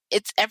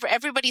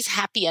everybody's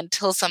happy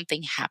until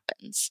something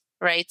happens,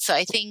 right? So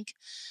I think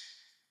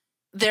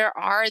there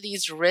are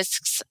these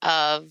risks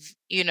of,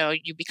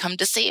 you become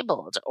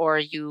disabled, or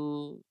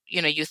you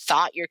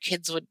thought your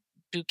kids would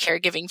do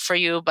caregiving for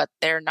you, but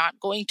they're not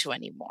going to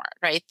anymore,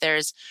 right?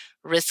 There's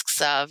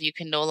risks of you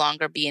can no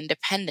longer be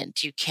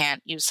independent.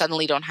 You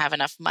suddenly don't have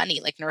enough money,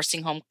 like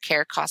nursing home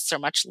care costs are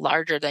much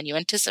larger than you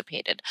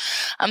anticipated.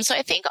 So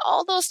I think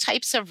all those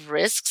types of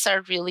risks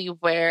are really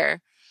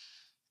where,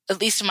 at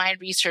least my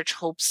research,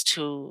 hopes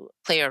to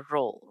play a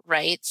role,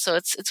 right? So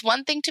it's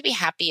one thing to be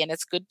happy, and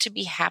it's good to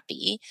be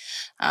happy.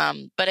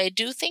 But I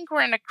do think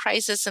we're in a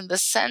crisis in the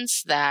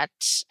sense that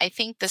I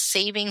think the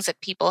savings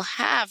that people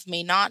have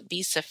may not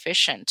be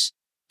sufficient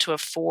to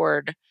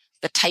afford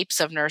the types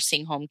of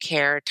nursing home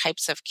care,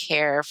 types of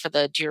care for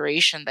the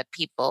duration that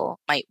people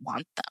might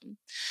want them.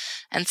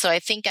 And so I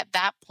think at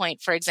that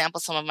point, for example,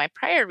 some of my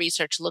prior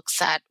research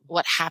looks at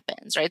what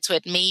happens, right? So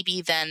it may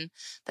be then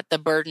that the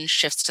burden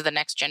shifts to the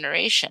next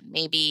generation.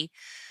 Maybe,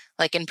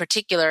 like in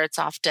particular, it's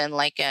often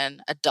like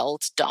an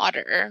adult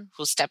daughter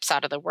who steps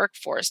out of the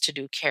workforce to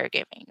do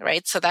caregiving,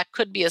 right? So that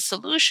could be a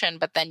solution,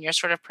 but then you're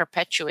sort of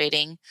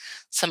perpetuating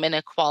some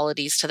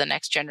inequalities to the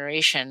next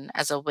generation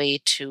as a way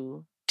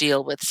to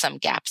deal with some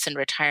gaps in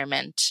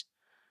retirement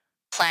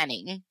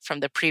planning from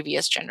the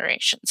previous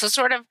generation. So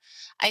sort of,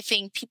 I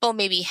think people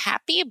may be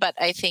happy, but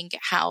I think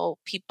how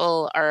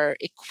people are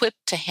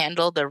equipped to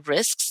handle the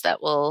risks that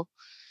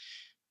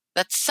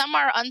some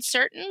are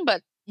uncertain,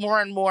 but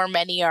more and more,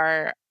 many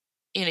are,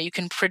 you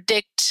can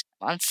predict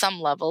on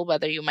some level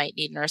whether you might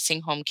need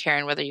nursing home care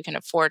and whether you can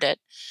afford it.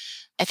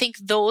 I think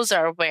those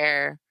are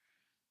where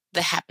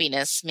the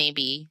happiness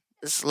maybe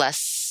is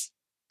less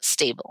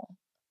stable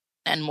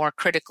and more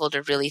critical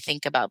to really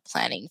think about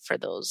planning for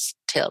those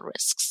tail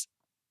risks.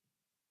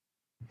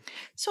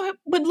 So I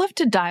would love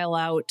to dial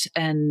out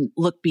and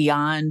look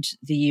beyond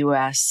the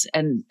U.S.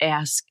 and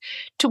ask,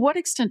 to what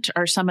extent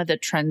are some of the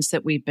trends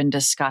that we've been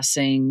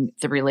discussing,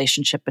 the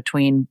relationship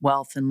between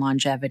wealth and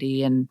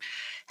longevity and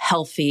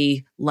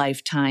healthy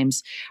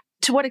lifetimes,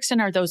 to what extent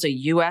are those a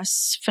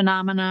U.S.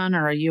 phenomenon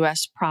or a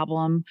U.S.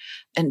 problem?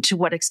 And to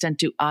what extent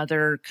do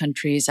other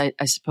countries, I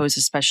suppose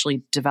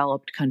especially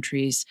developed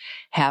countries,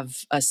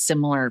 have a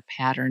similar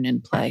pattern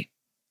in play?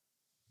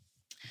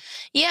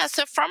 Yeah,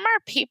 so from our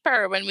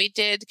paper, when we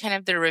did kind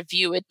of the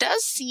review, it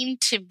does seem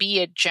to be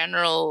a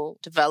general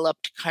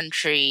developed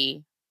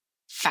country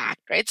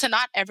fact, right? So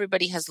not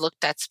everybody has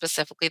looked at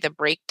specifically the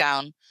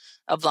breakdown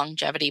of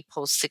longevity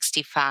post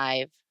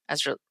 65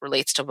 as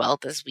relates to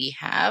wealth as we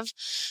have.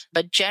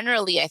 But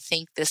generally, I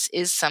think this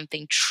is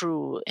something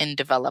true in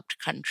developed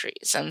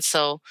countries. And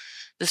so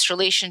this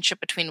relationship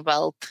between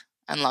wealth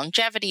and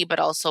longevity, but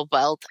also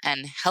wealth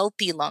and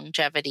healthy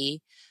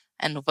longevity,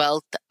 and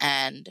wealth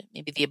and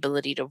maybe the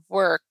ability to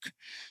work,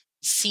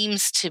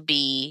 seems to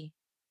be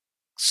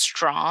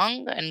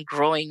strong and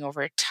growing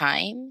over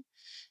time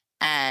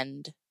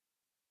and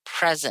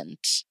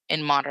present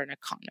in modern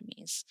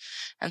economies.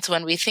 And so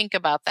when we think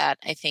about that,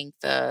 I think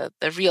the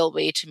real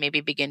way to maybe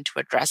begin to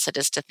address it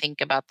is to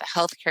think about the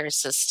healthcare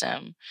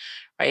system,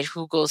 right?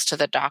 Who goes to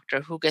the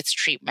doctor, who gets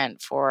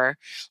treatment for,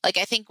 like,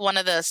 I think one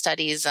of the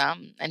studies,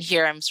 and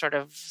here I'm sort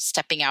of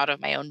stepping out of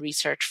my own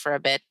research for a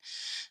bit,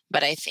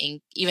 but I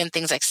think even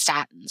things like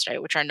statins,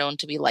 right, which are known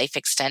to be life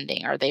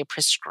extending, are they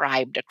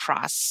prescribed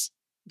across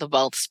the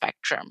wealth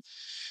spectrum?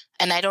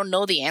 And I don't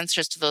know the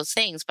answers to those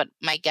things, but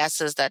my guess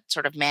is that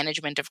sort of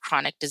management of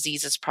chronic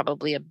disease is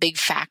probably a big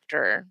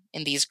factor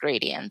in these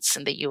gradients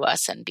in the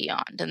US and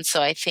beyond. And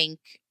so I think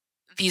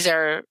these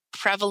are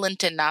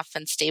prevalent enough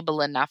and stable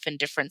enough in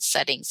different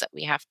settings that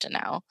we have to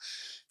now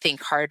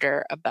think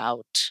harder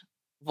about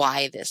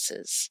why this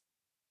is.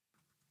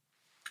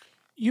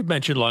 You've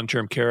mentioned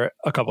long-term care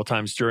a couple of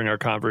times during our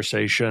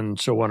conversation,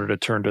 so wanted to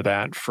turn to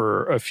that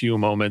for a few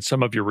moments.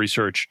 Some of your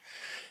research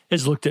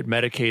has looked at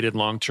Medicaid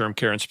long-term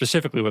care and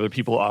specifically whether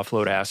people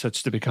offload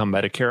assets to become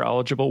Medicare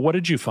eligible. What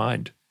did you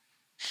find?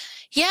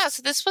 Yeah,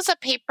 so this was a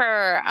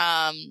paper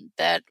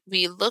that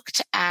we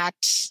looked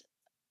at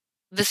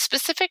the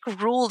specific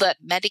rule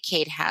that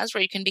Medicaid has,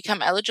 where you can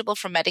become eligible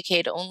for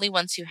Medicaid only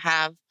once you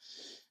have,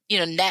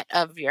 net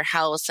of your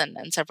house and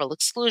several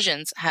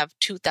exclusions, have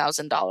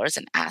 $2,000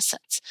 in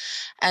assets.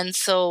 And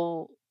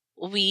so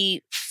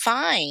we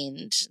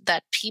find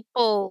that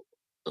people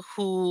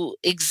who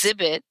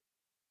exhibit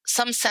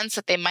some sense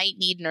that they might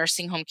need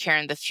nursing home care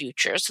in the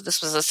future. So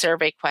this was a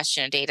survey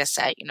question, a data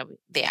set.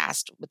 They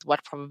asked, with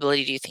what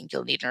probability do you think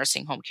you'll need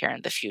nursing home care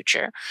in the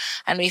future?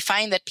 And we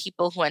find that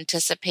people who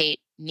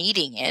anticipate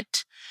needing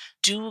it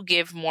do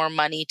give more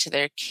money to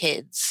their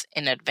kids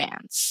in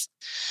advance.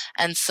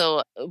 And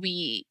so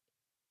we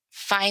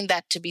find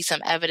that to be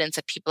some evidence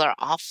that people are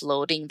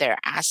offloading their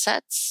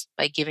assets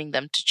by giving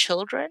them to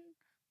children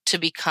to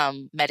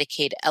become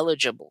Medicaid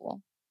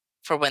eligible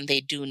for when they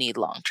do need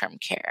long-term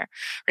care,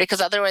 right?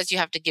 Because otherwise you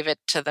have to give it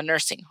to the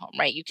nursing home,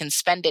 right? You can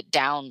spend it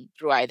down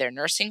through either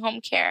nursing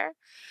home care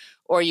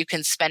or you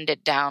can spend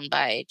it down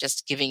by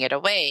just giving it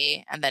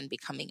away and then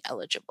becoming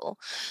eligible.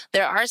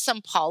 There are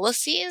some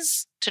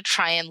policies to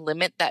try and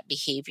limit that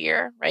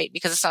behavior, right?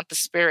 Because it's not the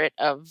spirit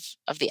of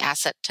the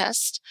asset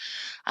test.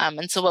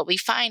 And so what we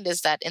find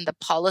is that in the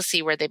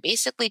policy where they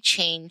basically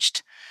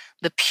changed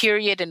the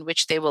period in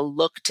which they will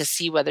look to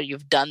see whether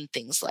you've done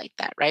things like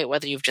that, right?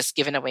 Whether you've just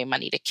given away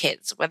money to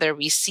kids, whether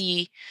we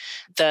see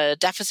the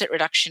Deficit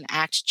Reduction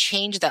Act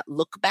change that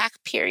look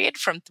back period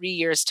from 3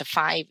 years to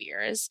 5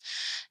 years.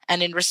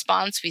 And in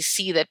response, we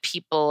see that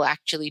people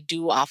actually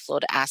do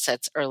offload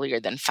assets earlier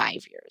than 5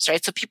 years,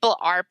 right? So people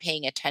are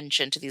paying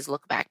attention to these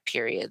look back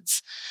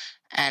periods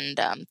and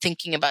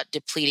thinking about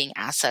depleting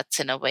assets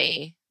in a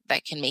way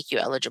that can make you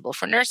eligible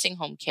for nursing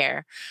home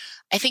care.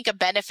 I think a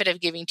benefit of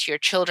giving to your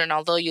children,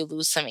 although you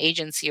lose some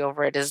agency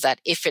over it, is that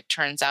if it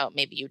turns out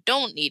maybe you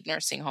don't need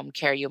nursing home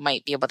care, you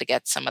might be able to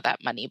get some of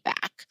that money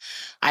back,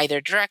 either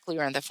directly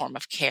or in the form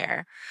of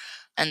care.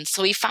 And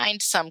so we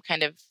find some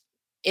kind of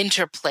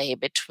interplay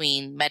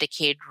between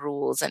Medicaid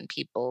rules and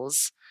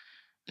people's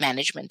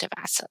management of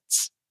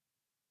assets.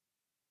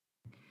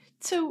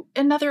 So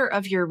another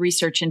of your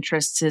research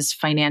interests is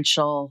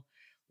financial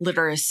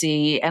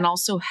literacy and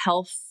also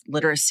health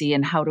literacy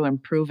and how to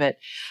improve it.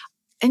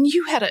 And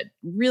you had a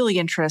really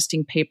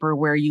interesting paper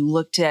where you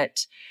looked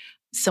at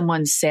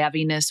someone's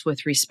savviness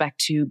with respect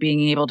to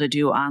being able to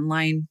do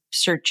online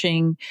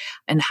searching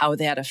and how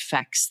that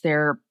affects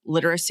their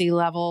literacy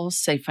levels,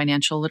 say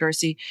financial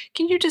literacy.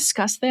 Can you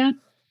discuss that?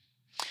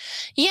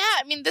 Yeah,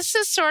 I mean, this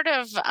is sort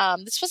of,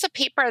 this was a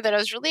paper that I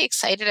was really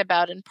excited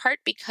about, in part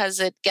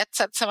because it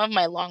gets at some of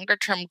my longer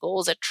term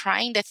goals at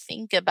trying to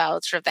think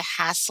about sort of the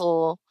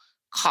hassle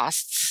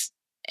costs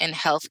in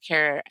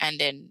healthcare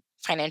and in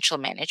financial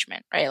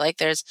management, right? Like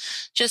there's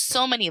just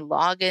so many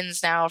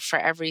logins now for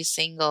every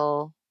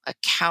single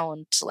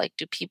account. Like,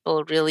 do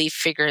people really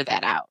figure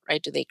that out,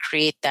 right? Do they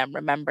create them,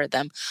 remember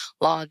them,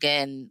 log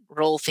in,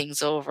 roll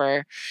things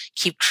over,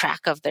 keep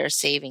track of their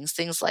savings,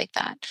 things like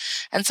that?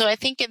 And so I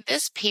think in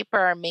this paper,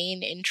 our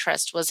main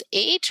interest was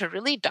to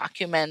really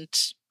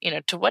document,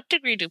 to what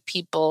degree do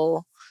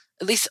people,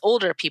 at least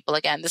older people,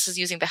 again, this is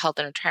using the Health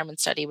and Retirement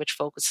Study, which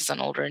focuses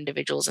on older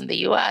individuals in the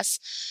US,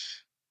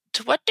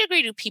 to what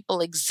degree do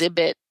people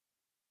exhibit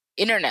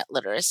internet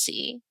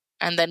literacy?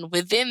 And then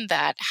within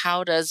that,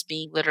 how does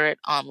being literate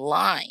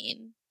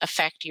online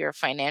affect your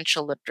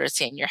financial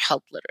literacy and your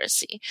health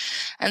literacy?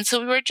 And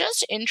so we were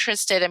just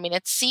interested. I mean,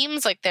 it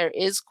seems like there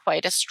is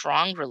quite a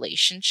strong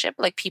relationship,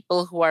 like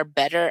people who are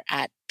better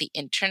at the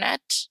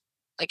internet,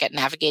 like at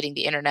navigating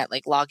the internet,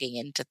 like logging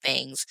into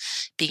things,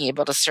 being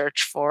able to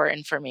search for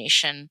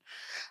information,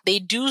 they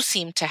do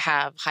seem to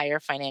have higher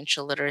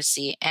financial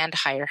literacy and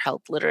higher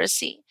health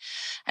literacy.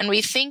 And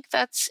we think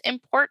that's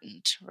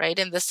important, right?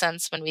 In the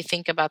sense when we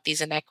think about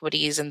these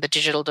inequities and the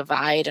digital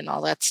divide and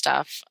all that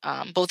stuff,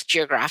 both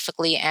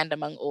geographically and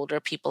among older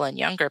people and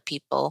younger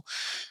people,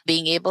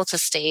 being able to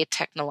stay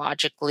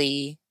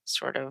technologically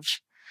sort of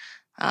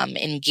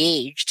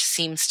engaged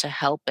seems to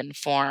help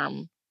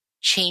inform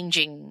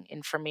changing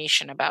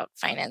information about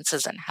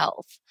finances and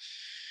health.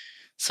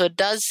 So it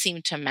does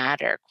seem to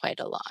matter quite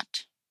a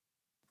lot.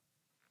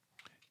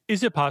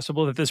 Is it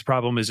possible that this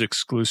problem is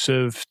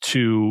exclusive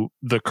to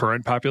the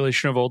current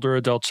population of older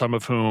adults, some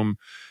of whom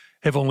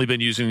have only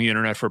been using the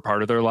internet for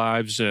part of their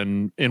lives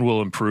and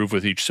will improve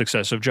with each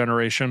successive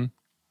generation?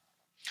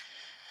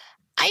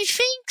 I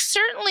think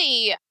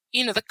certainly,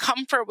 the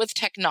comfort with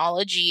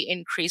technology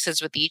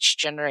increases with each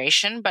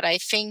generation, but I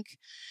think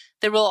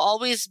there will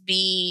always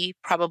be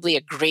probably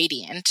a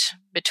gradient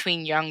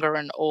between younger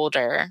and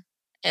older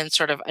in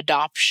sort of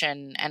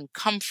adoption and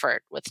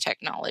comfort with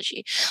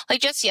technology. Like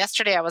just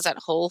yesterday, I was at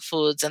Whole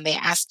Foods and they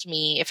asked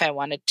me if I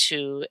wanted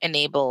to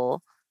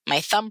enable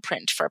my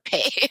thumbprint for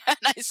pay. And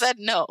I said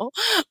no.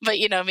 But,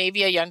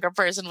 maybe a younger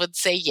person would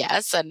say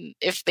yes. And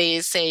if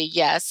they say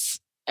yes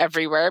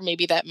everywhere,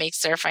 maybe that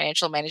makes their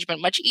financial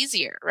management much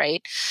easier,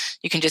 right?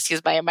 You can just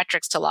use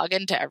biometrics to log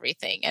into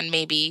everything. And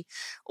maybe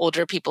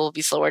older people will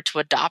be slower to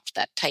adopt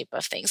that type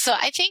of thing. So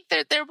I think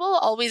that there will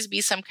always be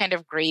some kind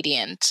of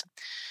gradient.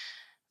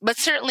 But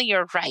certainly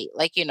you're right.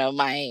 Like,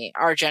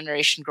 our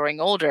generation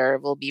growing older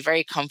will be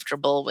very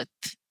comfortable with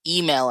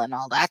email and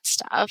all that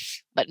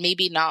stuff, but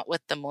maybe not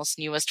with the most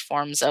newest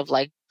forms of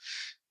like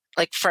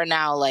for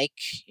now,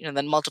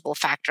 the multiple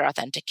factor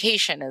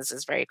authentication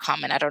is very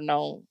common. I don't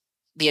know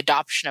the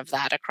adoption of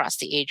that across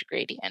the age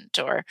gradient,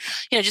 or,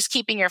 just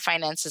keeping your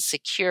finances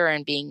secure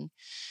and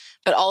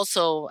but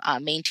also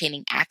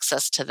maintaining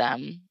access to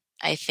them,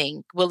 I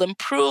think will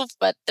improve,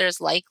 but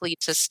there's likely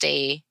to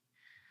stay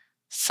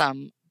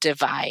some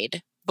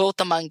divide,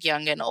 both among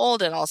young and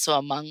old and also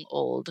among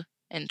old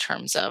in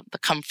terms of the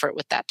comfort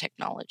with that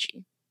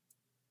technology.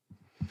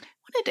 I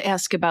wanted to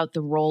ask about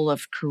the role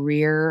of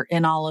career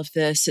in all of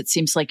this. It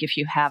seems like if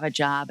you have a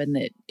job in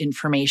the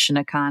information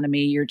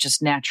economy, you're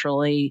just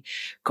naturally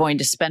going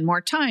to spend more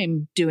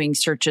time doing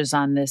searches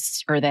on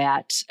this or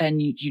that,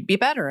 and you'd be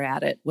better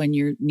at it when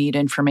you need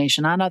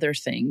information on other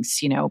things,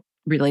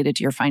 related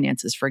to your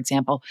finances, for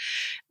example.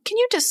 Can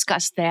you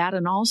discuss that?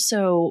 And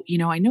also,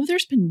 I know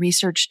there's been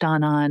research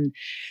done on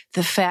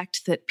the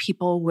fact that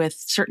people with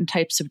certain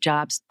types of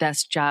jobs,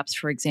 desk jobs,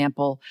 for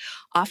example,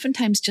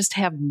 oftentimes just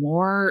have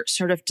more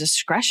sort of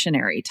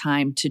discretionary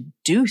time to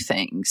do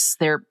things.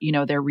 They're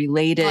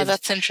related, Oh,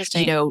 that's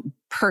interesting.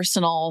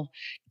 personal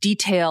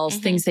details,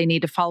 things they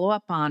need to follow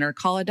up on or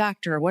call a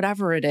doctor or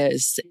whatever it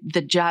is.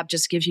 The job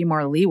just gives you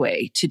more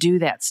leeway to do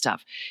that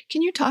stuff.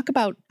 Can you talk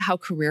about how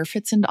career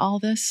fits into all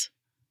this?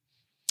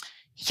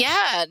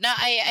 Yeah, no,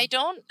 I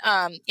don't,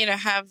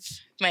 have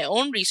my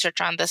own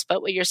research on this,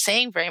 but what you're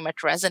saying very much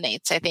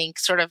resonates. I think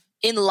sort of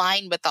in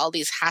line with all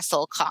these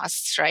hassle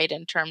costs, right?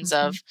 In terms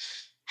of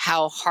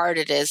how hard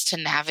it is to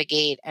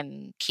navigate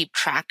and keep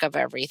track of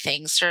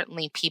everything.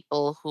 Certainly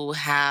people who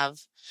have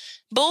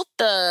both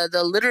the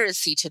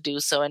literacy to do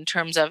so in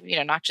terms of,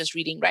 not just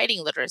reading,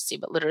 writing literacy,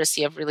 but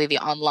literacy of really the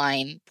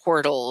online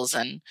portals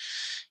and,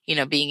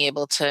 being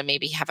able to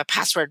maybe have a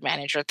password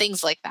manager,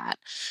 things like that.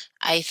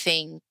 I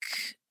think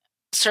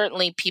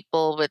certainly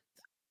people with,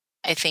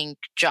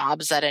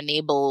 jobs that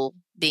enable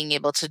being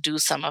able to do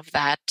some of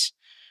that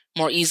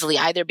more easily,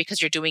 either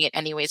because you're doing it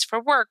anyways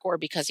for work or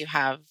because you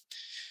have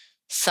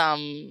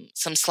some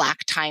slack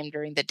time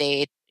during the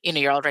day,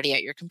 you're already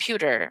at your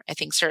computer, I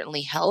think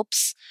certainly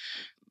helps.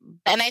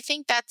 And I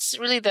think that's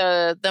really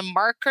the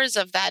markers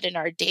of that in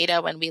our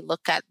data when we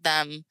look at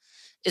them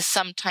is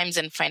sometimes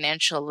in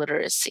financial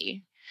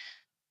literacy.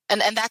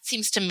 And that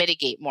seems to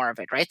mitigate more of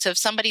it, right? So if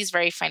somebody's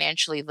very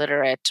financially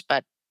literate,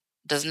 but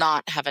does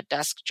not have a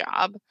desk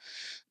job,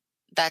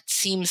 that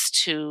seems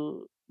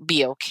to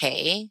be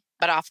okay.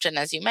 But often,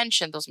 as you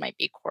mentioned, those might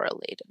be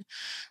correlated.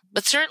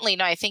 But certainly,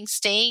 no, I think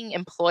staying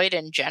employed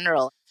in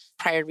general,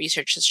 prior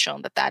research has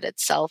shown that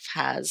itself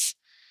has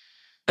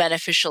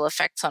beneficial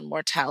effects on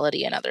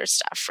mortality and other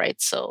stuff,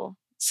 right? So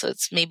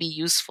it's maybe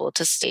useful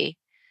to stay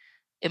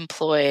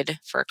employed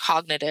for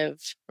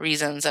cognitive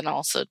reasons and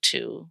also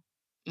to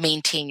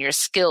maintain your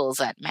skills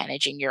at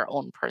managing your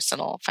own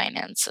personal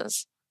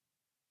finances.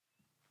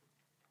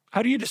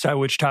 How do you decide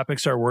which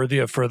topics are worthy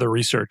of further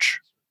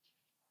research?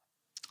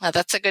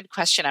 That's a good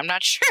question. I'm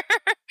not sure.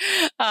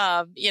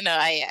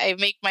 I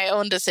make my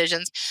own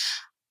decisions.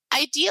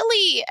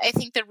 Ideally, I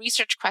think the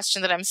research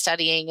question that I'm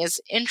studying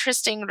is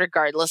interesting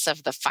regardless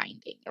of the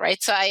finding,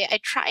 right? So I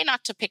try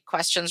not to pick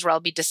questions where I'll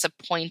be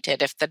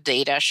disappointed if the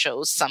data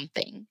shows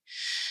something.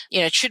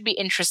 It should be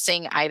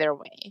interesting either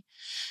way.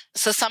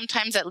 So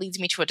sometimes that leads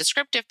me to a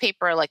descriptive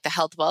paper like the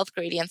health wealth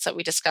gradients that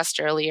we discussed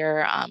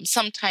earlier.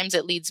 Sometimes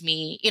it leads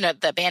me,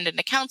 the abandoned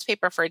accounts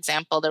paper, for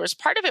example, there was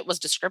part of it was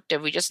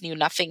descriptive. We just knew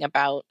nothing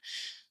about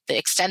the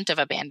extent of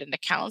abandoned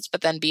accounts.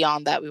 But then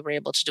beyond that, we were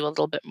able to do a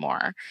little bit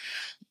more.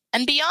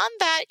 And beyond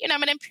that,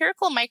 I'm an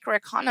empirical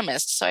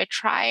microeconomist. So I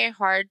try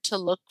hard to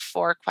look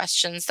for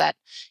questions that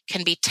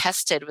can be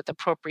tested with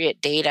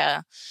appropriate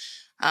data.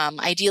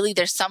 Ideally,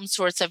 there's some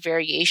sorts of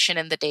variation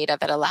in the data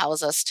that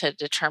allows us to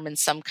determine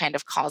some kind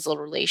of causal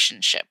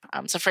relationship.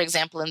 So for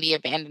example, in the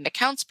abandoned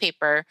accounts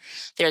paper,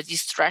 there are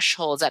these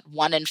thresholds at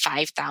 $1 in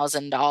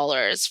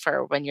 $5,000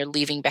 for when you're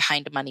leaving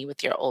behind money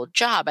with your old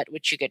job, at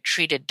which you get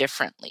treated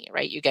differently,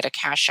 right? You get a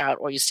cash out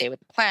or you stay with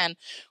the plan,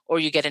 or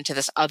you get into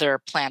this other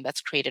plan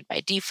that's created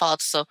by default.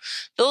 So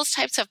those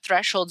types of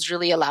thresholds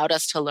really allowed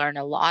us to learn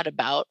a lot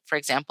about, for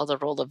example, the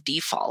role of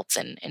defaults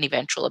and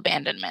eventual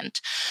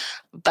abandonment.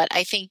 But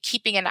I think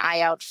keeping an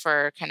eye out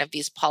for kind of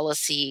these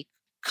policy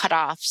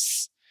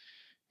cutoffs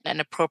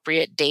and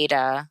appropriate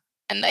data.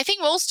 And I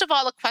think most of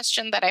all, a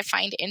question that I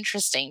find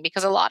interesting,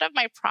 because a lot of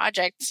my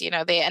projects,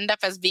 they end up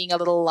as being a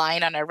little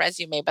line on a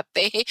resume, but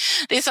they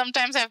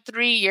sometimes have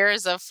 3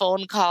 years of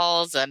phone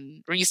calls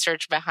and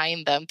research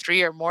behind them,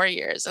 3 or more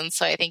years. And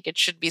so I think it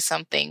should be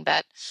something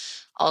that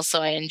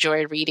also I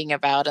enjoy reading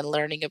about and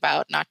learning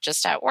about, not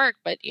just at work,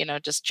 but,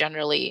 just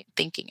generally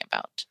thinking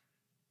about.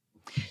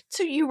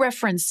 So you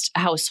referenced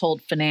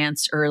household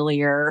finance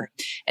earlier,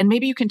 and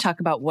maybe you can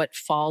talk about what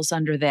falls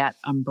under that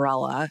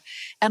umbrella.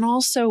 And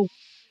also,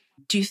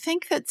 do you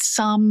think that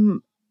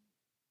some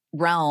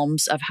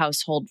realms of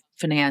household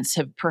finance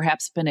have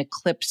perhaps been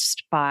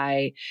eclipsed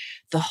by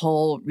the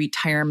whole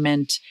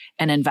retirement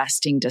and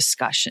investing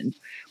discussion?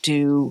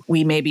 Do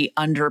we maybe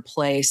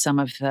underplay some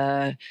of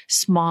the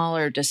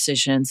smaller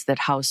decisions that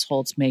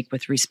households make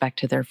with respect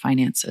to their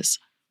finances?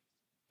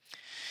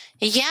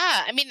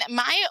 Yeah, I mean,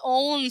 my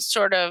own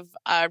sort of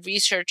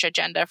research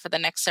agenda for the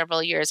next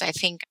several years, I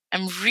think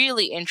I'm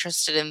really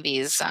interested in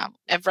these.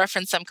 I've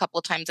referenced them a couple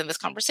of times in this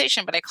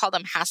conversation, but I call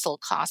them hassle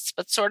costs,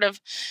 but sort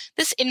of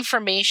this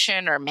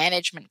information or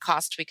management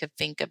cost, we could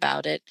think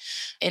about it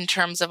in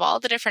terms of all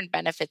the different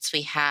benefits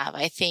we have.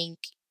 I think,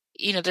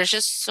 there's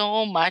just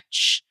so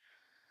much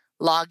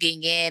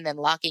logging in and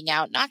logging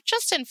out, not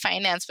just in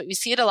finance, but we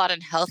see it a lot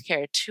in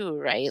healthcare too,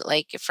 right?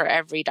 Like for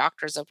every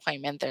doctor's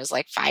appointment, there's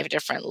like 5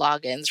 different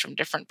logins from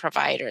different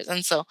providers.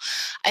 And so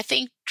I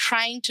think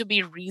trying to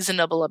be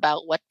reasonable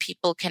about what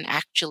people can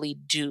actually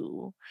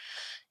do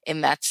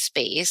in that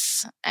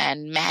space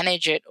and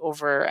manage it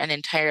over an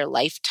entire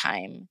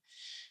lifetime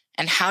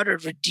and how to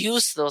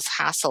reduce those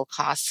hassle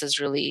costs is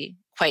really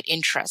quite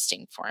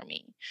interesting for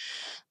me.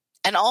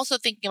 And also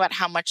thinking about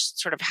how much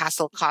sort of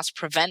hassle costs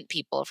prevent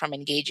people from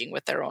engaging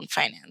with their own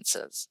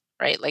finances,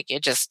 right? Like you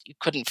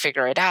couldn't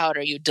figure it out,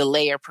 or you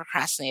delay or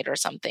procrastinate or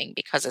something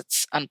because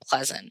it's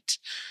unpleasant.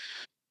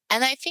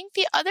 And I think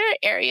the other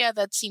area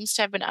that seems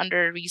to have been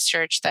under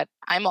research that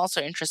I'm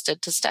also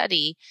interested to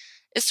study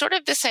is sort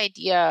of this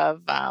idea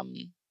of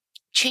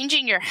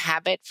changing your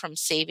habit from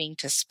saving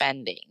to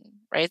spending,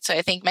 right? So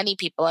I think many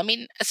people,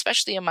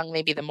 especially among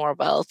maybe the more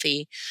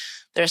wealthy,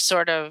 they're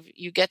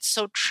you get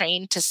so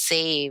trained to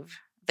save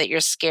that you're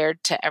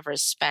scared to ever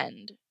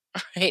spend,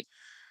 right?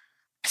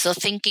 So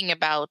thinking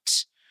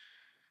about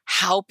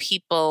how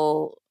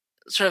people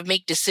sort of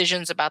make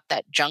decisions about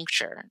that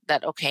juncture,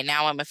 that, okay,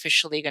 now I'm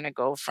officially going to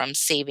go from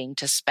saving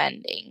to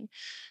spending,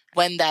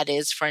 when that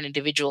is for an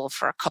individual,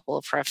 for a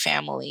couple, for a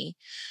family,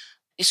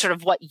 sort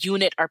of what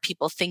unit are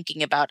people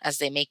thinking about as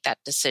they make that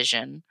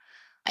decision,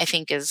 I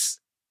think is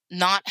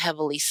not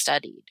heavily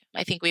studied.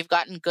 I think we've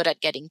gotten good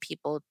at getting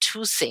people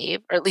to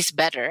save, or at least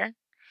better.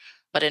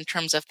 But in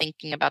terms of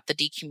thinking about the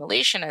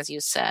decumulation, as you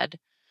said,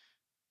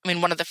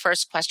 one of the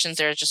first questions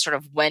there is just sort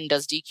of, when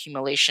does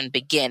decumulation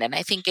begin? And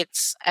I think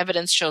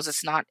evidence shows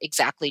it's not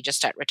exactly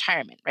just at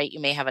retirement, right? You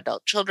may have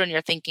adult children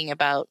you're thinking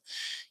about.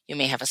 You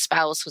may have a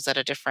spouse who's at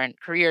a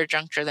different career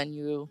juncture than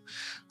you.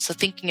 So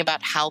thinking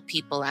about how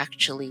people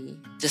actually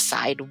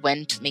decide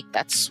when to make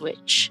that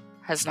switch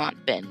has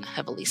not been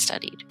heavily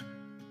studied.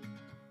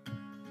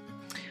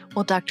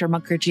 Well, Dr.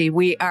 Mukherjee,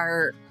 we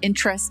are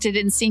interested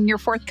in seeing your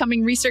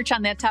forthcoming research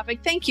on that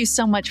topic. Thank you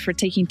so much for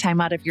taking time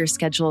out of your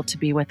schedule to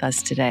be with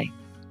us today.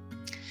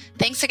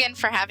 Thanks again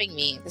for having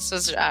me. This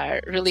was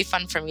really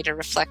fun for me to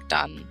reflect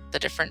on the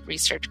different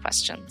research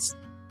questions.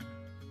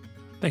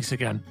 Thanks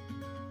again.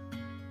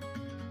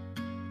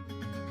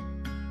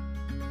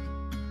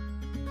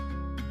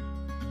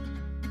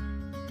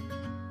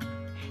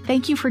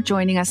 Thank you for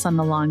joining us on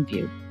The Long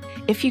View.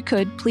 If you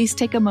could, please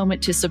take a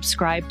moment to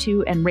subscribe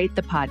to and rate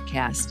the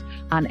podcast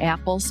on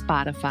Apple,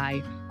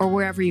 Spotify, or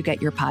wherever you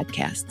get your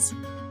podcasts.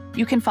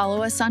 You can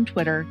follow us on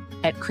Twitter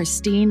at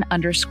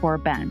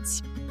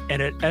Christine_Benz.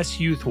 And at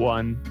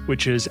SYouth1,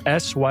 which is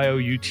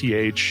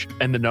SYOUTH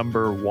and the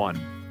number 1.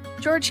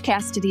 George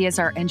Cassidy is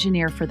our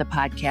engineer for the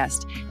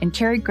podcast, and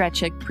Carrie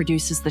Gretchick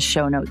produces the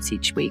show notes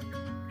each week.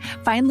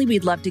 Finally,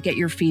 we'd love to get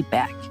your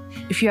feedback.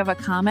 If you have a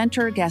comment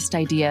or a guest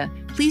idea,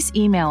 please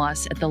email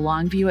us at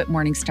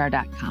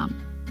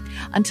thelongview@morningstar.com.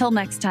 Until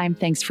next time,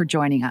 thanks for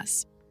joining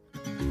us.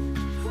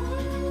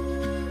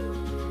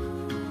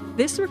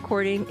 This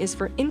recording is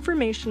for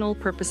informational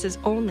purposes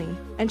only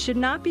and should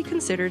not be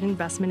considered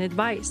investment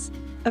advice.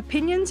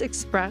 Opinions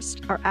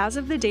expressed are as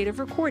of the date of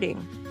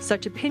recording.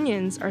 Such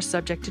opinions are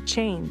subject to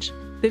change.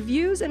 The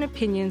views and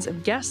opinions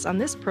of guests on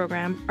this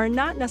program are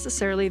not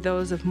necessarily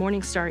those of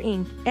Morningstar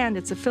Inc. and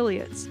its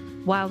affiliates.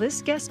 While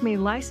this guest may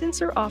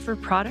license or offer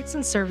products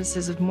and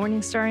services of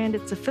Morningstar and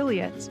its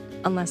affiliates,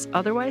 unless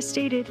otherwise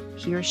stated,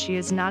 he or she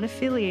is not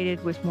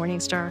affiliated with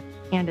Morningstar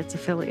and its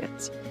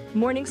affiliates.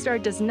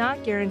 Morningstar does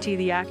not guarantee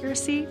the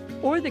accuracy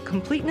or the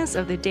completeness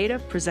of the data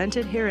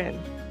presented herein.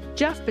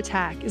 Jeff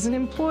Patak is an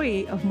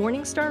employee of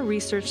Morningstar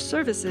Research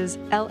Services,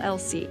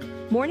 LLC.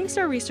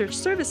 Morningstar Research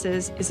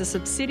Services is a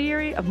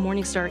subsidiary of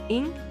Morningstar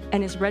Inc.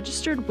 and is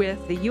registered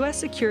with the U.S.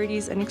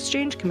 Securities and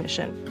Exchange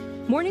Commission.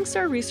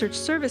 Morningstar Research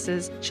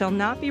Services shall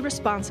not be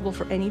responsible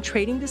for any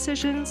trading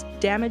decisions,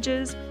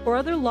 damages, or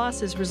other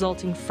losses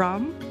resulting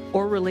from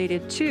or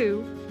related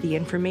to the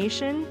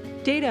information,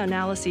 data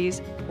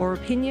analyses, or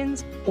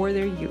opinions, or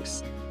their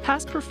use.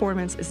 Past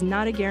performance is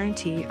not a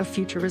guarantee of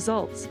future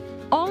results.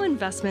 All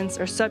investments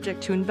are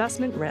subject to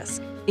investment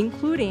risk,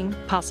 including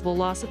possible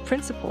loss of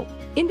principal.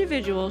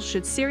 Individuals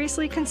should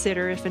seriously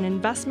consider if an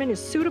investment is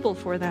suitable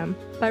for them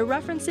by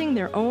referencing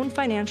their own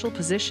financial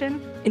position,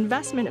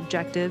 investment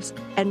objectives,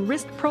 and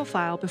risk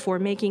profile before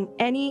making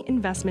any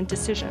investment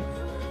decision.